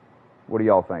 What do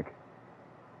y'all think?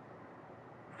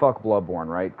 Fuck Bloodborne,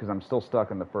 right? Because I'm still stuck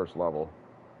in the first level.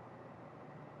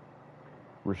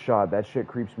 Rashad, that shit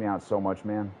creeps me out so much,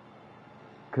 man.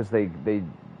 Because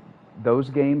those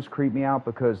games creep me out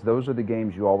because those are the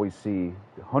games you always see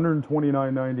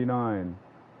 $129.99.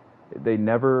 They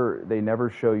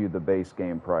never show you the base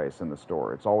game price in the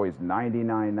store. It's always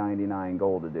 $99.99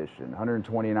 gold edition,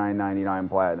 $129.99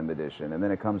 platinum edition, and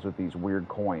then it comes with these weird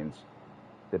coins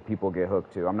that people get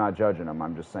hooked to. I'm not judging them.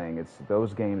 I'm just saying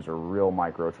those games are real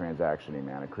microtransaction-y,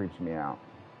 man. It creeps me out.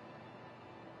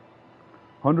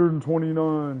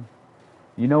 129.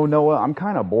 You know, Noah, I'm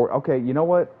kind of bored. Okay, you know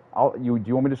what? Do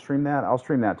you want me to stream that? I'll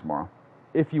stream that tomorrow.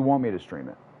 If you want me to stream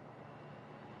it.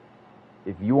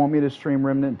 If you want me to stream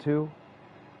Remnant 2,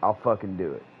 I'll fucking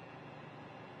do it.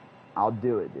 I'll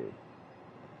do it, dude.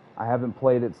 I haven't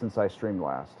played it since I streamed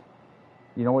last.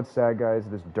 You know what's sad, guys?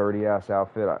 This dirty-ass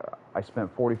outfit. I spent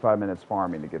 45 minutes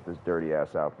farming to get this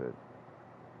dirty-ass outfit.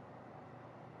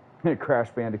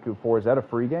 Crash Bandicoot 4, is that a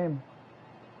free game?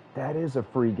 That is a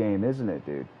free game, isn't it,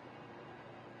 dude?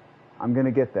 I'm going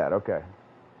to get that, okay.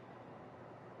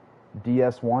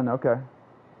 DS1, okay.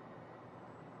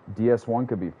 DS1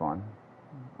 could be fun.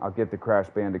 I'll get the Crash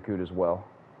Bandicoot as well.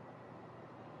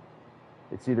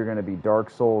 It's either going to be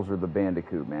Dark Souls or the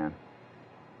Bandicoot, man.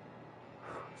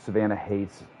 Savannah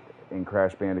hates in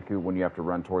Crash Bandicoot when you have to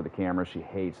run toward the camera. She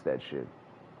hates that shit.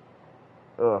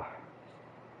 Ugh.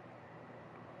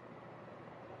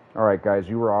 Alright, guys,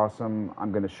 you were awesome.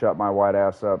 I'm going to shut my white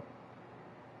ass up.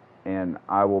 And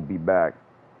I will be back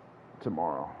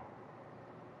tomorrow.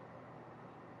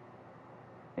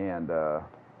 And,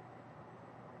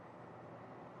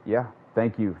 yeah,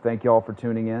 thank you. Thank you all for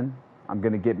tuning in. I'm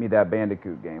going to get me that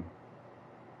Bandicoot game.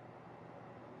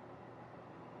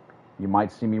 You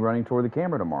might see me running toward the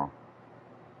camera tomorrow.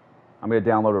 I'm going to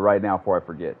download it right now before I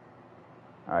forget.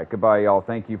 All right, goodbye, y'all.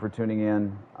 Thank you for tuning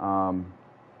in.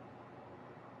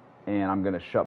 And I'm going to shut